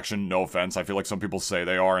attraction. No offense, I feel like some people say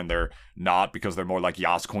they are, and they're not because they're more like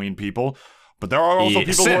Yas Queen people. But there are also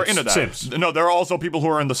people who are into that. No, there are also people who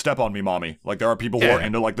are into step on me, mommy. Like there are people who are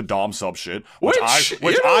into like the dom sub shit, which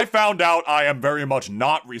I found out I am very much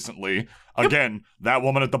not recently. Again, that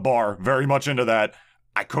woman at the bar, very much into that.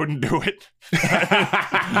 I couldn't do it.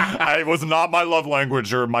 It was not my love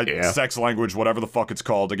language or my sex language, whatever the fuck it's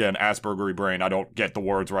called. Again, Aspergery brain. I don't get the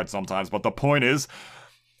words right sometimes. But the point is,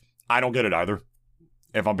 I don't get it either,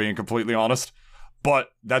 if I'm being completely honest. But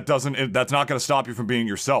that's not going to stop you from being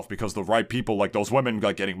yourself, because the right people, like those women,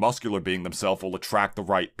 like getting muscular, being themselves, will attract the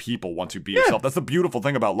right people once you be yourself. That's the beautiful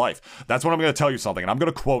thing about life. That's what I'm going to tell you something. And I'm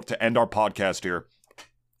going to quote to end our podcast here.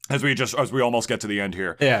 As we almost get to the end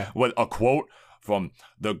here. Yeah. With a quote from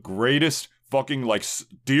the greatest fucking, like,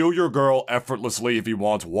 steal your girl effortlessly if he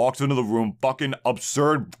wants, walks into the room, fucking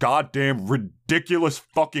absurd, goddamn, ridiculous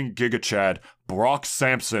fucking Giga Chad, Brock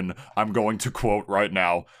Sampson, I'm going to quote right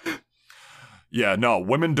now. Yeah, no,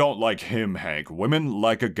 women don't like him, Hank. Women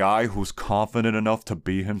like a guy who's confident enough to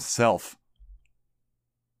be himself.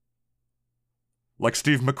 Like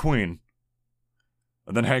Steve McQueen.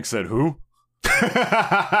 And then Hank said, who?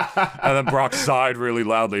 And then Brock sighed really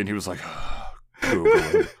loudly, and he was like, Google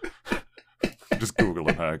him. Just Google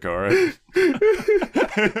him, Hank, alright?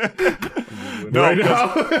 No,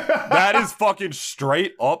 that is fucking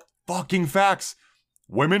straight up fucking facts.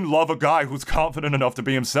 Women love a guy who's confident enough to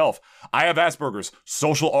be himself. I have Asperger's,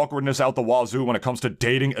 social awkwardness out the wazoo when it comes to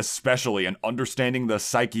dating especially, and understanding the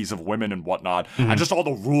psyches of women and whatnot, and just all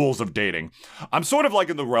the rules of dating. I'm sort of like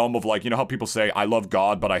in the realm of like, you know how people say, I love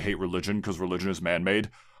God, but I hate religion because religion is man-made?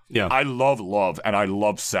 Yeah. I love love, and I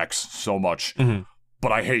love sex so much,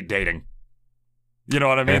 but I hate dating. You know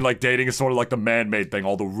what I mean? Yeah. Like, dating is sort of like the man-made thing,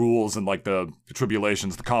 all the rules and, like, the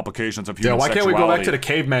tribulations, the complications of human sexuality. Why can't we go back to the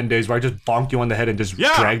caveman days where I just bonked you on the head and just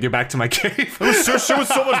dragged you back to my cave? Shit was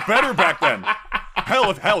so much better back then.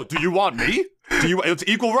 Hell, do you want me? It's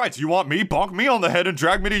equal rights. You want me? Bonk me on the head and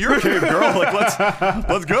drag me to your cave, girl. Like,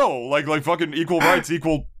 let's go. Like fucking equal rights,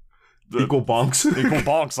 equal bonks. Equal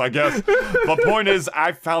bonks, I guess. The point is,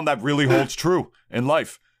 I found that really holds true in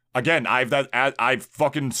life. Again, I've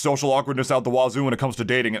fucking social awkwardness out the wazoo when it comes to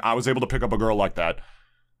dating, and I was able to pick up a girl like that.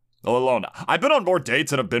 alone. I've been on more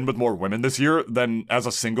dates and have been with more women this year than as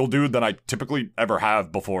a single dude than I typically ever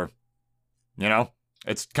have before. You know?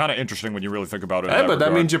 It's kind of interesting when you really think about it. Yeah, but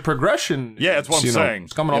that means your progression. Yeah, that's what I'm saying.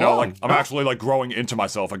 It's coming along. Like, I'm actually like growing into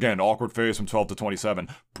myself. Again, awkward phase from 12 to 27.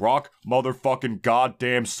 Brock motherfucking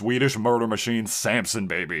goddamn Swedish murder machine Samson,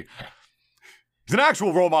 baby. He's an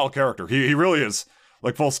actual role model character. He really is.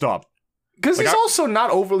 Like, full stop. Because he's also not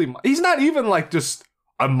overly... He's not even like just,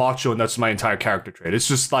 I'm macho and that's my entire character trait. It's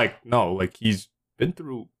just like, no, like he's been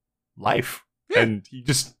through life. Yeah. And he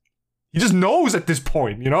just knows at this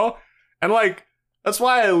point, you know? And like... That's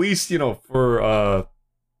why, at least, you know, for,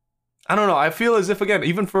 I don't know, I feel as if, again,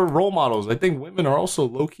 even for role models, I think women are also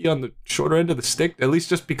low-key on the shorter end of the stick, at least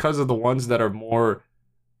just because of the ones that are more,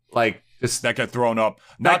 like, just... That get thrown up.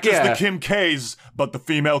 Not just the Kim K's, but the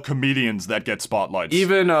female comedians that get spotlights.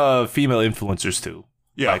 Even female influencers, too.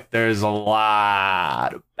 Yeah. Like, there's a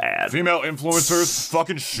lot of bad... Female influencers,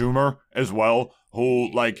 fucking Schumer as well,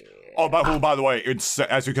 who, like... Oh, who, by the way,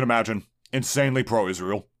 as you can imagine, insanely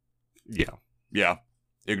pro-Israel. Yeah. Yeah.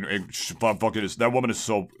 That woman is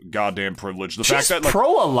so goddamn privileged. The She's fact that, like,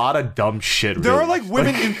 pro a lot of dumb shit. There are like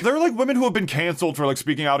women. There are like women who have been canceled for like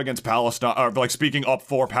speaking out against Palestine, or like speaking up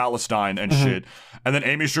for Palestine and shit. And then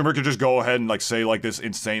Amy Schumer could just go ahead and like say like this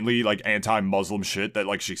insanely like anti-Muslim shit that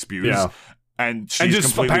like she spews. Yeah. And she's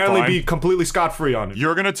just apparently be completely scot-free on it.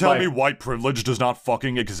 You're gonna tell me white privilege does not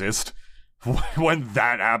fucking exist when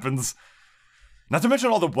that happens? Not to mention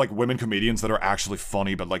all the like women comedians that are actually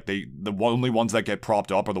funny, but like the only ones that get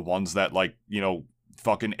propped up are the ones that like, you know,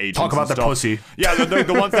 fucking agents talk about the pussy. Yeah,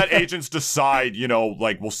 the ones that agents decide, you know,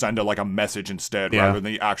 like will send like a message instead rather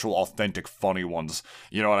than the actual authentic funny ones.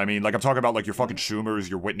 You know what I mean? Like I'm talking about like your fucking Schumers,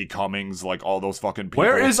 your Whitney Cummings, like all those fucking people.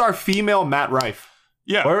 Where is our female Matt Rife?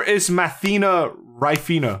 Yeah. Where is Mathina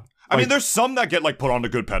Rifina? I mean, there's some that get like put onto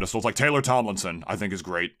good pedestals. Like Taylor Tomlinson, I think is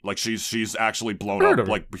great. Like she's actually blown up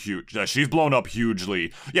like huge. Yeah, she's blown up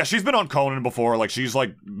hugely. Yeah, she's been on Conan before. Like she's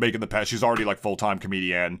like making the pet. She's already like full-time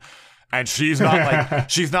comedian. And she's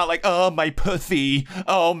not like, oh, my pussy,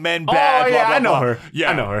 oh, men bad, blah, blah, I know blah. her.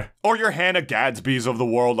 Yeah. I know her. Or your Hannah Gadsby's of the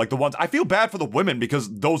world, like the ones, I feel bad for the women because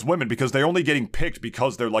they're only getting picked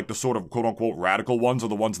because they're like the sort of quote-unquote radical ones or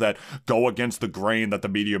the ones that go against the grain that the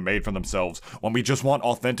media made for themselves when we just want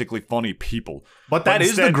authentically funny people. But that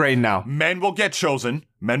is the grain now. Men will get chosen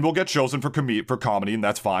for comedy, and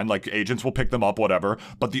that's fine. Like, agents will pick them up, whatever.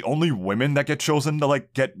 But the only women that get chosen to,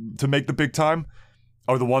 like, get to make the big time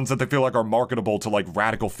are the ones that they feel like are marketable to like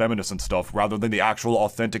radical feminists and stuff rather than the actual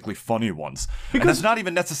authentically funny ones. Because and that's not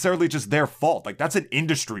even necessarily just their fault. Like that's an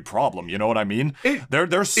industry problem, you know what I mean?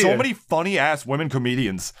 There's so many funny ass women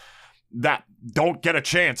comedians that don't get a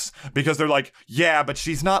chance because they're like, yeah, but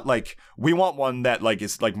she's not like, we want one that like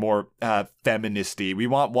is like more feministy. We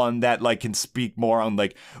want one that like can speak more on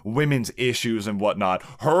like women's issues and whatnot.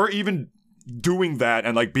 Her even doing that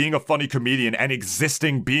and like being a funny comedian and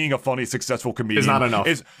existing being a funny successful comedian is not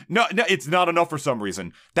enough. No, it's not enough for some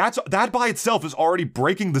reason. That by itself is already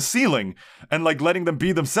breaking the ceiling and like letting them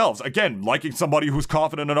be themselves again, liking somebody who's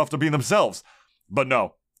confident enough to be themselves. But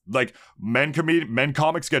no, like men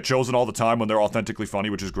comics get chosen all the time when they're authentically funny,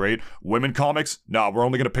 which is great. Women comics, nah, we're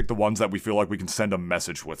only gonna pick the ones that we feel like we can send a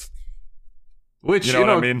message with. Which you know what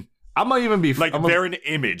I mean? I might even be like they're an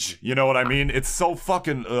image. You know what I mean? It's so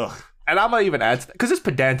fucking ugh. And I might even add to that, because it's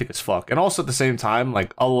pedantic as fuck. And also at the same time,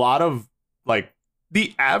 like, a lot of, like,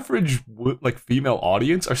 the average, like, female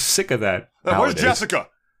audience are sick of that. Where's Jessica?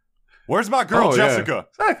 Where's my girl, Jessica?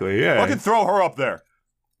 Yeah. Exactly, yeah. Fucking throw her up there.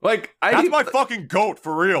 Like, that's my fucking goat,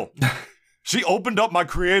 for real. She opened up my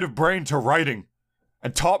creative brain to writing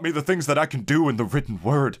and taught me the things that I can do in the written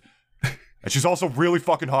word. And she's also really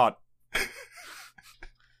fucking hot.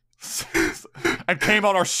 And came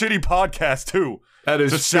on our shitty podcast, too. That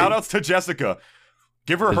is just shout outs to Jessica.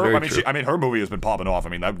 Give her I mean, her movie has been popping off. I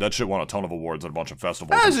mean, that shit won a ton of awards at a bunch of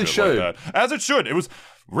festivals. As it should. Like that. As it should. It was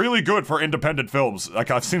really good for independent films.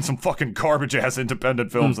 Like, I've seen some fucking garbage ass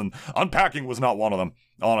independent films, and Unpacking was not one of them,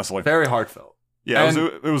 honestly. Very heartfelt. Yeah,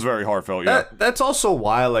 it was very heartfelt, yeah. That's also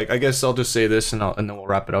why, like, I guess I'll just say this and then we'll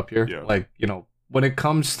wrap it up here. Yeah. Like, you know, when it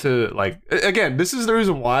comes to, like, again, this is the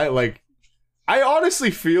reason why, like, I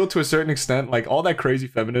honestly feel to a certain extent like all that crazy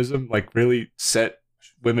feminism like really set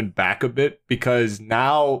women back a bit because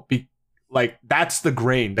now like that's the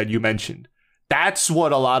grain that you mentioned. That's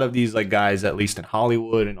what a lot of these like guys, at least in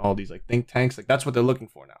Hollywood and all these like think tanks, like that's what they're looking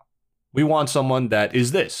for now. We want someone that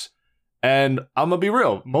is this. And I'm gonna be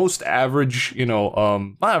real. Most average, you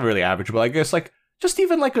know, not really average, but I guess like just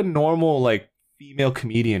even like a normal like female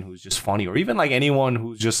comedian who's just funny, or even like anyone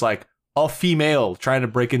who's just like a female trying to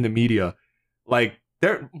break into media. Like,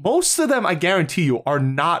 most of them, I guarantee you, are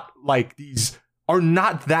not like these, are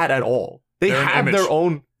not that at all. They're have their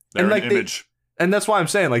own, they're and like an image. And that's why I'm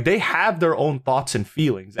saying, like, they have their own thoughts and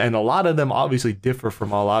feelings, and a lot of them obviously differ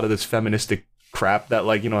from a lot of this feministic crap that,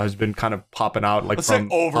 like, you know, has been kind of popping out, like, let's say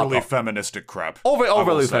overly feministic crap.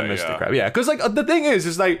 Overly feministic crap, yeah. Because, like, the thing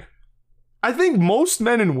is like, I think most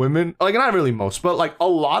men and women, like, not really most, but, like, a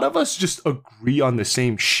lot of us just agree on the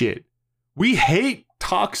same shit. We hate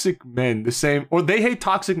toxic men the same, or they hate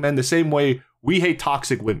toxic men the same way we hate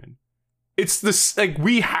toxic women. It's this, like,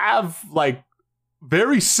 we have, like,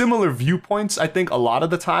 very similar viewpoints, I think, a lot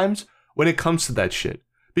of the times when it comes to that shit.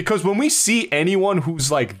 Because when we see anyone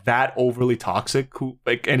who's like that overly toxic, who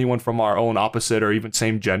like anyone from our own opposite or even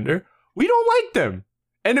same gender, we don't like them.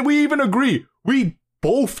 And we even agree. We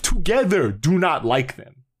both together do not like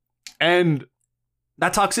them. And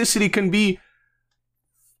that toxicity can be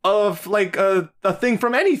of like a thing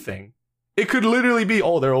from anything. It could literally be,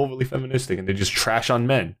 oh, they're overly feministic and they just trash on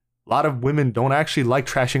men. A lot of women don't actually like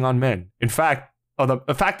trashing on men. In fact,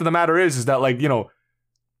 the fact of the matter is that, like, you know,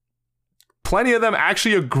 plenty of them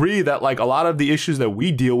actually agree that, like, a lot of the issues that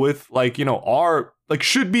we deal with, like, you know, are, like,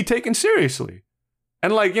 should be taken seriously.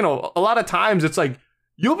 And, like, you know, a lot of times it's like,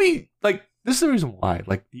 you'll be, like, this is the reason why,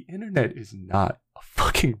 like, the internet is not a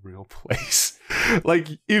fucking real place. Like,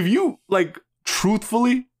 if you, like,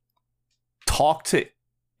 truthfully talk to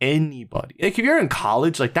anybody, like, if you're in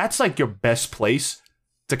college, like, that's, like, your best place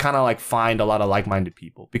to kind of, like, find a lot of like-minded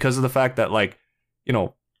people. Because of the fact that, like, you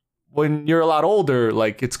know, when you're a lot older,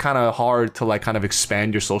 like, it's kind of hard to, like, kind of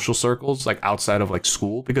expand your social circles, like, outside of, like,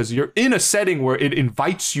 school, because you're in a setting where it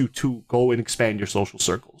invites you to go and expand your social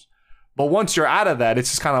circles. But once you're out of that,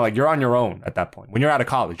 it's just kind of like you're on your own at that point. When you're out of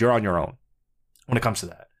college, you're on your own when it comes to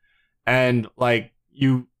that. And, like,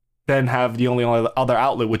 you then have the only other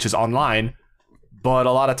outlet, which is online. But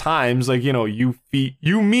a lot of times, like, you know, you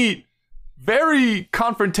meet very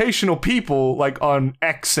confrontational people, like, on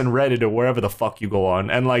X and Reddit or wherever the fuck you go on.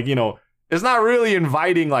 And, like, you know, it's not really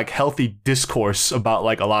inviting, like, healthy discourse about,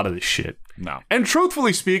 like, a lot of this shit. No. And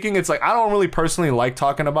truthfully speaking, it's like, I don't really personally like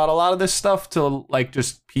talking about a lot of this stuff to, like,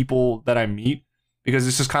 just people that I meet. Because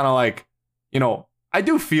it's just kind of like, you know, I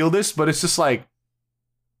do feel this, but it's just like,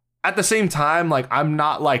 at the same time, like, I'm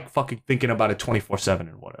not, like, fucking thinking about it 24/7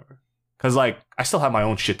 and whatever. Because, like, I still have my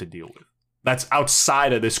own shit to deal with. That's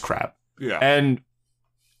outside of this crap. Yeah. And,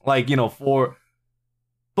 like, you know,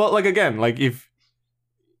 but, like, again, like, if,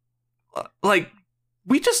 like,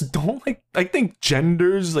 we just don't like, I think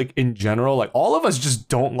genders, like, in general, like, all of us just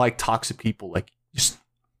don't like toxic people, like, just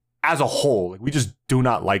as a whole. Like, we just do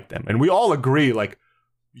not like them. And we all agree, like,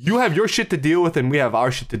 you have your shit to deal with and we have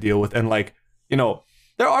our shit to deal with. And, like, you know,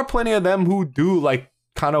 there are plenty of them who do, like,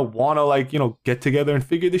 kind of want to, like, you know, get together and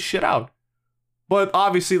figure this shit out. But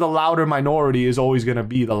obviously the louder minority is always going to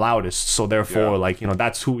be the loudest. So therefore, like, you know,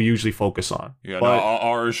 that's who we usually focus on. Yeah, but, no,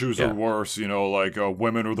 our issues are worse, you know, like,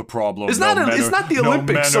 women are the problem. It's not the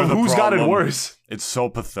Olympics, so who's got it worse? It's so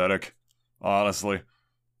pathetic, honestly.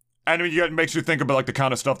 And it makes you think about, like, the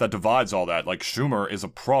kind of stuff that divides all that. Like, Schumer is a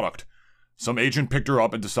product. Some agent picked her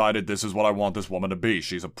up and decided, this is what I want this woman to be.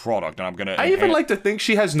 She's a product, and I'm going to... I even like to think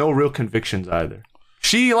she has no real convictions either.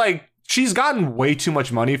 She's gotten way too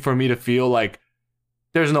much money for me to feel like,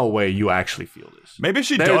 there's no way you actually feel this. Maybe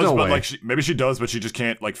she does, but like maybe she does, but she just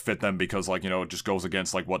can't, like, fit them because, like, you know, it just goes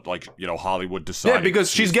against, like, what, like, you know, Hollywood decided. Yeah,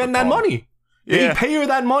 because she's getting that money. Yeah. They pay her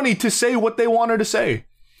that money to say what they want her to say.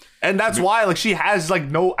 And that's why, like, she has,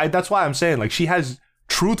 like, that's why I'm saying, like, she has,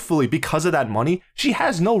 truthfully, because of that money, she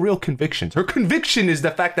has no real convictions. Her conviction is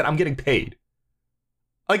the fact that I'm getting paid.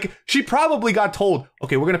 Like, she probably got told,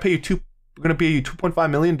 okay, we're going to pay you $2.5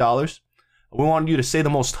 million. We want you to say the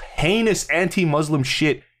most heinous anti-Muslim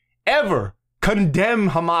shit ever. Condemn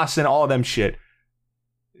Hamas and all of them shit.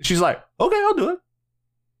 She's like, okay, I'll do it.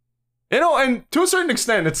 You know, and to a certain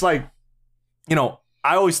extent, it's like, you know,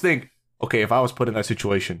 I always think, okay, if I was put in that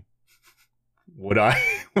situation, would I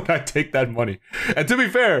take that money? And to be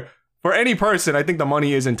fair, for any person, I think the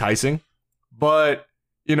money is enticing. But,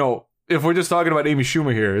 you know, if we're just talking about Amy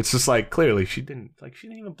Schumer here, it's just like, clearly she didn't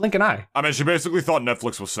even blink an eye. I mean, she basically thought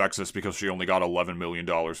Netflix was sexist because she only got $11 million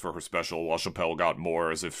for her special, while Chappelle got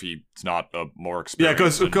more, as if he's not a more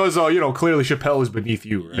experienced. Yeah, because you know, clearly Chappelle is beneath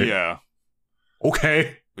you, right? Yeah.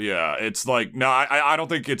 Okay. Yeah, it's like, no, I don't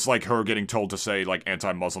think it's like her getting told to say, like,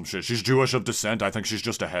 anti-Muslim shit. She's Jewish of descent. I think she's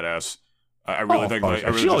just a head ass. I really think. Like, I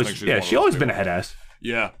really think she's always been a head ass.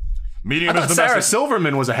 Yeah. Medium I is the Sarah message.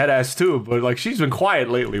 Silverman was a head ass too, but like she's been quiet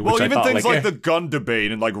lately. Which Well, I even thought, things like eh. the gun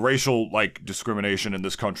debate and like racial like discrimination in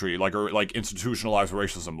this country, like or like institutionalized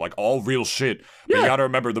racism, like all real shit. But you gotta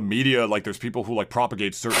remember the media, like there's people who like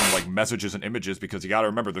propagate certain like messages and images because you gotta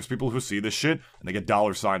remember there's people who see this shit and they get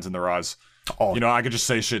dollar signs in their eyes. Oh. You know, I could just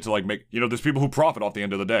say shit to like make, you know, there's people who profit off the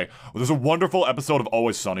end of the day. Well, there's a wonderful episode of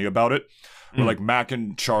Always Sunny about it. Where like Mac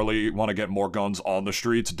and Charlie want to get more guns on the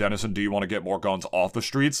streets, Dennis and Dee want to get more guns off the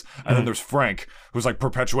streets, and then there's Frank, who's like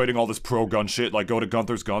perpetuating all this pro-gun shit, like go to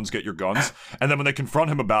Gunther's Guns, get your guns, and then when they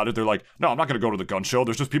confront him about it, they're like, no, I'm not gonna go to the gun show.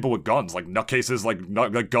 There's just people with guns, like nutcases, like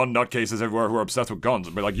gun nutcases everywhere who are obsessed with guns.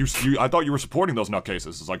 But like you, I thought you were supporting those nutcases.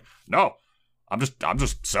 It's like, no. I'm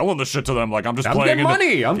just selling this shit to them. Like I'm getting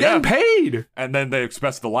money. I'm getting paid. And then they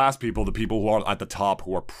expect the last people, the people who are at the top,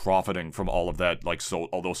 who are profiting from all of that, like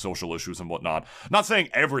all those social issues and whatnot. Not saying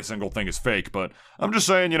every single thing is fake, but I'm just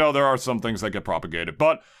saying, you know, there are some things that get propagated.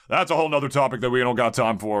 But that's a whole nother topic that we don't got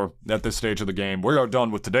time for at this stage of the game. We are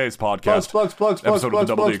done with today's podcast. Plugs. Episode of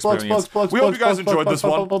the Double D Experience. We hope you guys enjoyed this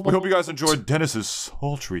one. We hope you guys enjoyed Dennis's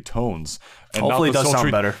sultry tones. And hopefully it does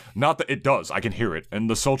sound better. Not that it does. I can hear it. And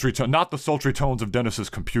the sultry tone, not the sultry tones of Dennis's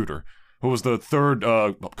computer, who was the third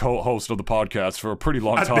co-host of the podcast for a pretty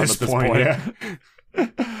long time at this point.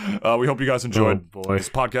 Yeah. We hope you guys enjoyed. Oh, boy. This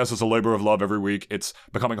podcast is a labor of love every week. It's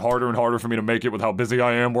becoming harder and harder for me to make it with how busy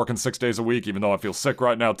I am, working 6 days a week, even though I feel sick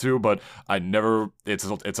right now too. But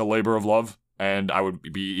it's a labor of love. And I would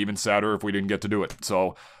be even sadder if we didn't get to do it.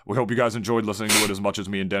 So we hope you guys enjoyed listening to it as much as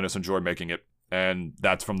me and Dennis enjoyed making it. And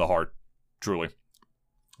that's from the heart. Truly.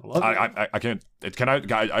 I can't. Can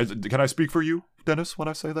I speak for you, Dennis, when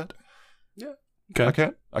I say that? Yeah.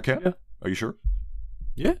 Okay. I can't. Yeah. Are you sure?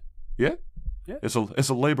 Yeah. Yeah. Yeah. It's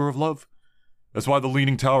a labor of love. That's why the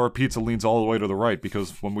Leaning Tower of Pizza leans all the way to the right,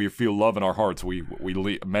 because when we feel love in our hearts, we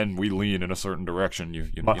lean in a certain direction. You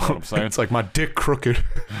know what I'm saying? It's like my dick crooked.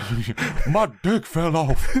 My dick fell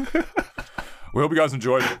off. We hope you guys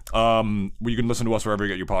enjoyed. You can listen to us wherever you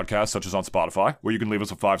get your podcasts, such as on Spotify, where you can leave us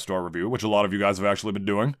a 5-star review, which a lot of you guys have actually been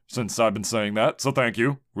doing since I've been saying that. So thank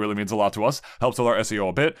you. Really means a lot to us. Helps with our SEO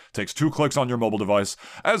a bit. Takes 2 clicks on your mobile device,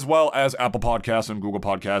 as well as Apple Podcasts and Google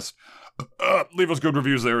Podcasts. Leave us good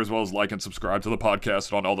reviews there, as well as like and subscribe to the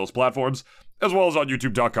podcast on all those platforms, as well as on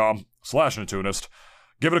youtube.com/Netunist.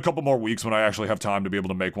 Give it a couple more weeks when I actually have time to be able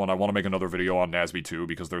to make one. I want to make another video on NASB too,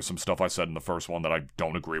 because there's some stuff I said in the first one that I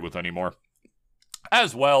don't agree with anymore.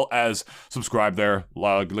 As well as subscribe there,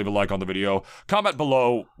 leave a like on the video, comment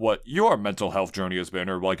below what your mental health journey has been,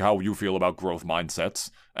 or like how you feel about growth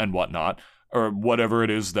mindsets and whatnot, or whatever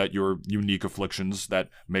it is that your unique afflictions that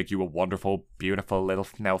make you a wonderful, beautiful little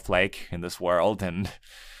snowflake in this world, and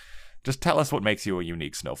just tell us what makes you a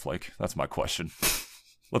unique snowflake. That's my question.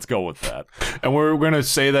 Let's go with that. And we're going to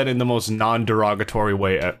say that in the most non-derogatory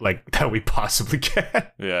way that we possibly can.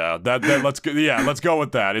 Yeah, let's go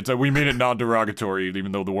with that. We mean it non-derogatory,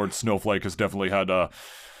 even though the word snowflake has definitely had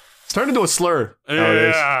it's turned into a slur.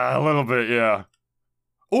 Yeah, a little bit, yeah.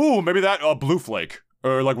 Ooh, maybe that blue flake.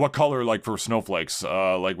 Or like what color, like for snowflakes,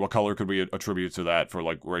 like what color could we attribute to that for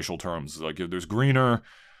like racial terms? Like there's greener,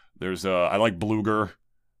 there's I like bluger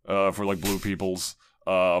for like blue peoples.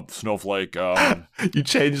 Snowflake. You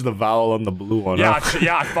changed the vowel on the blue one. Yeah,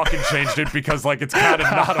 I fucking changed it because like it's kind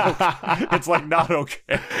of not okay. It's like not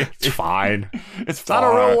okay. It's fine. It's not a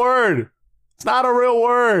real word. It's not a real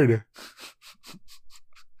word.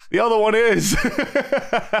 The other one is.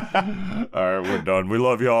 All right, we're done. We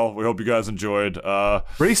love y'all. We hope you guys enjoyed.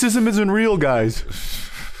 Racism isn't real, guys.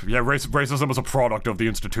 Yeah, racism is a product of the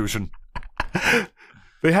institution.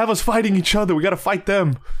 They have us fighting each other. We gotta fight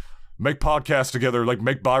them. Make podcasts together, like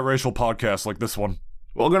make biracial podcasts like this one.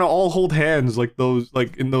 We're gonna all hold hands like those,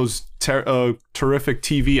 like in those terrific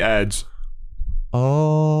TV ads.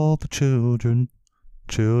 All the children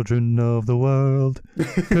of the world,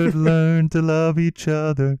 could learn to love each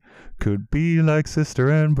other, could be like sister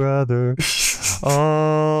and brother.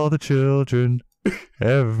 All the children,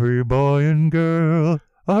 every boy and girl,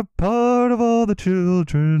 are part of all the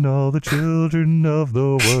children of the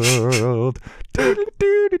world.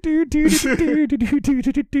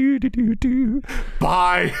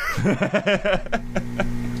 Bye.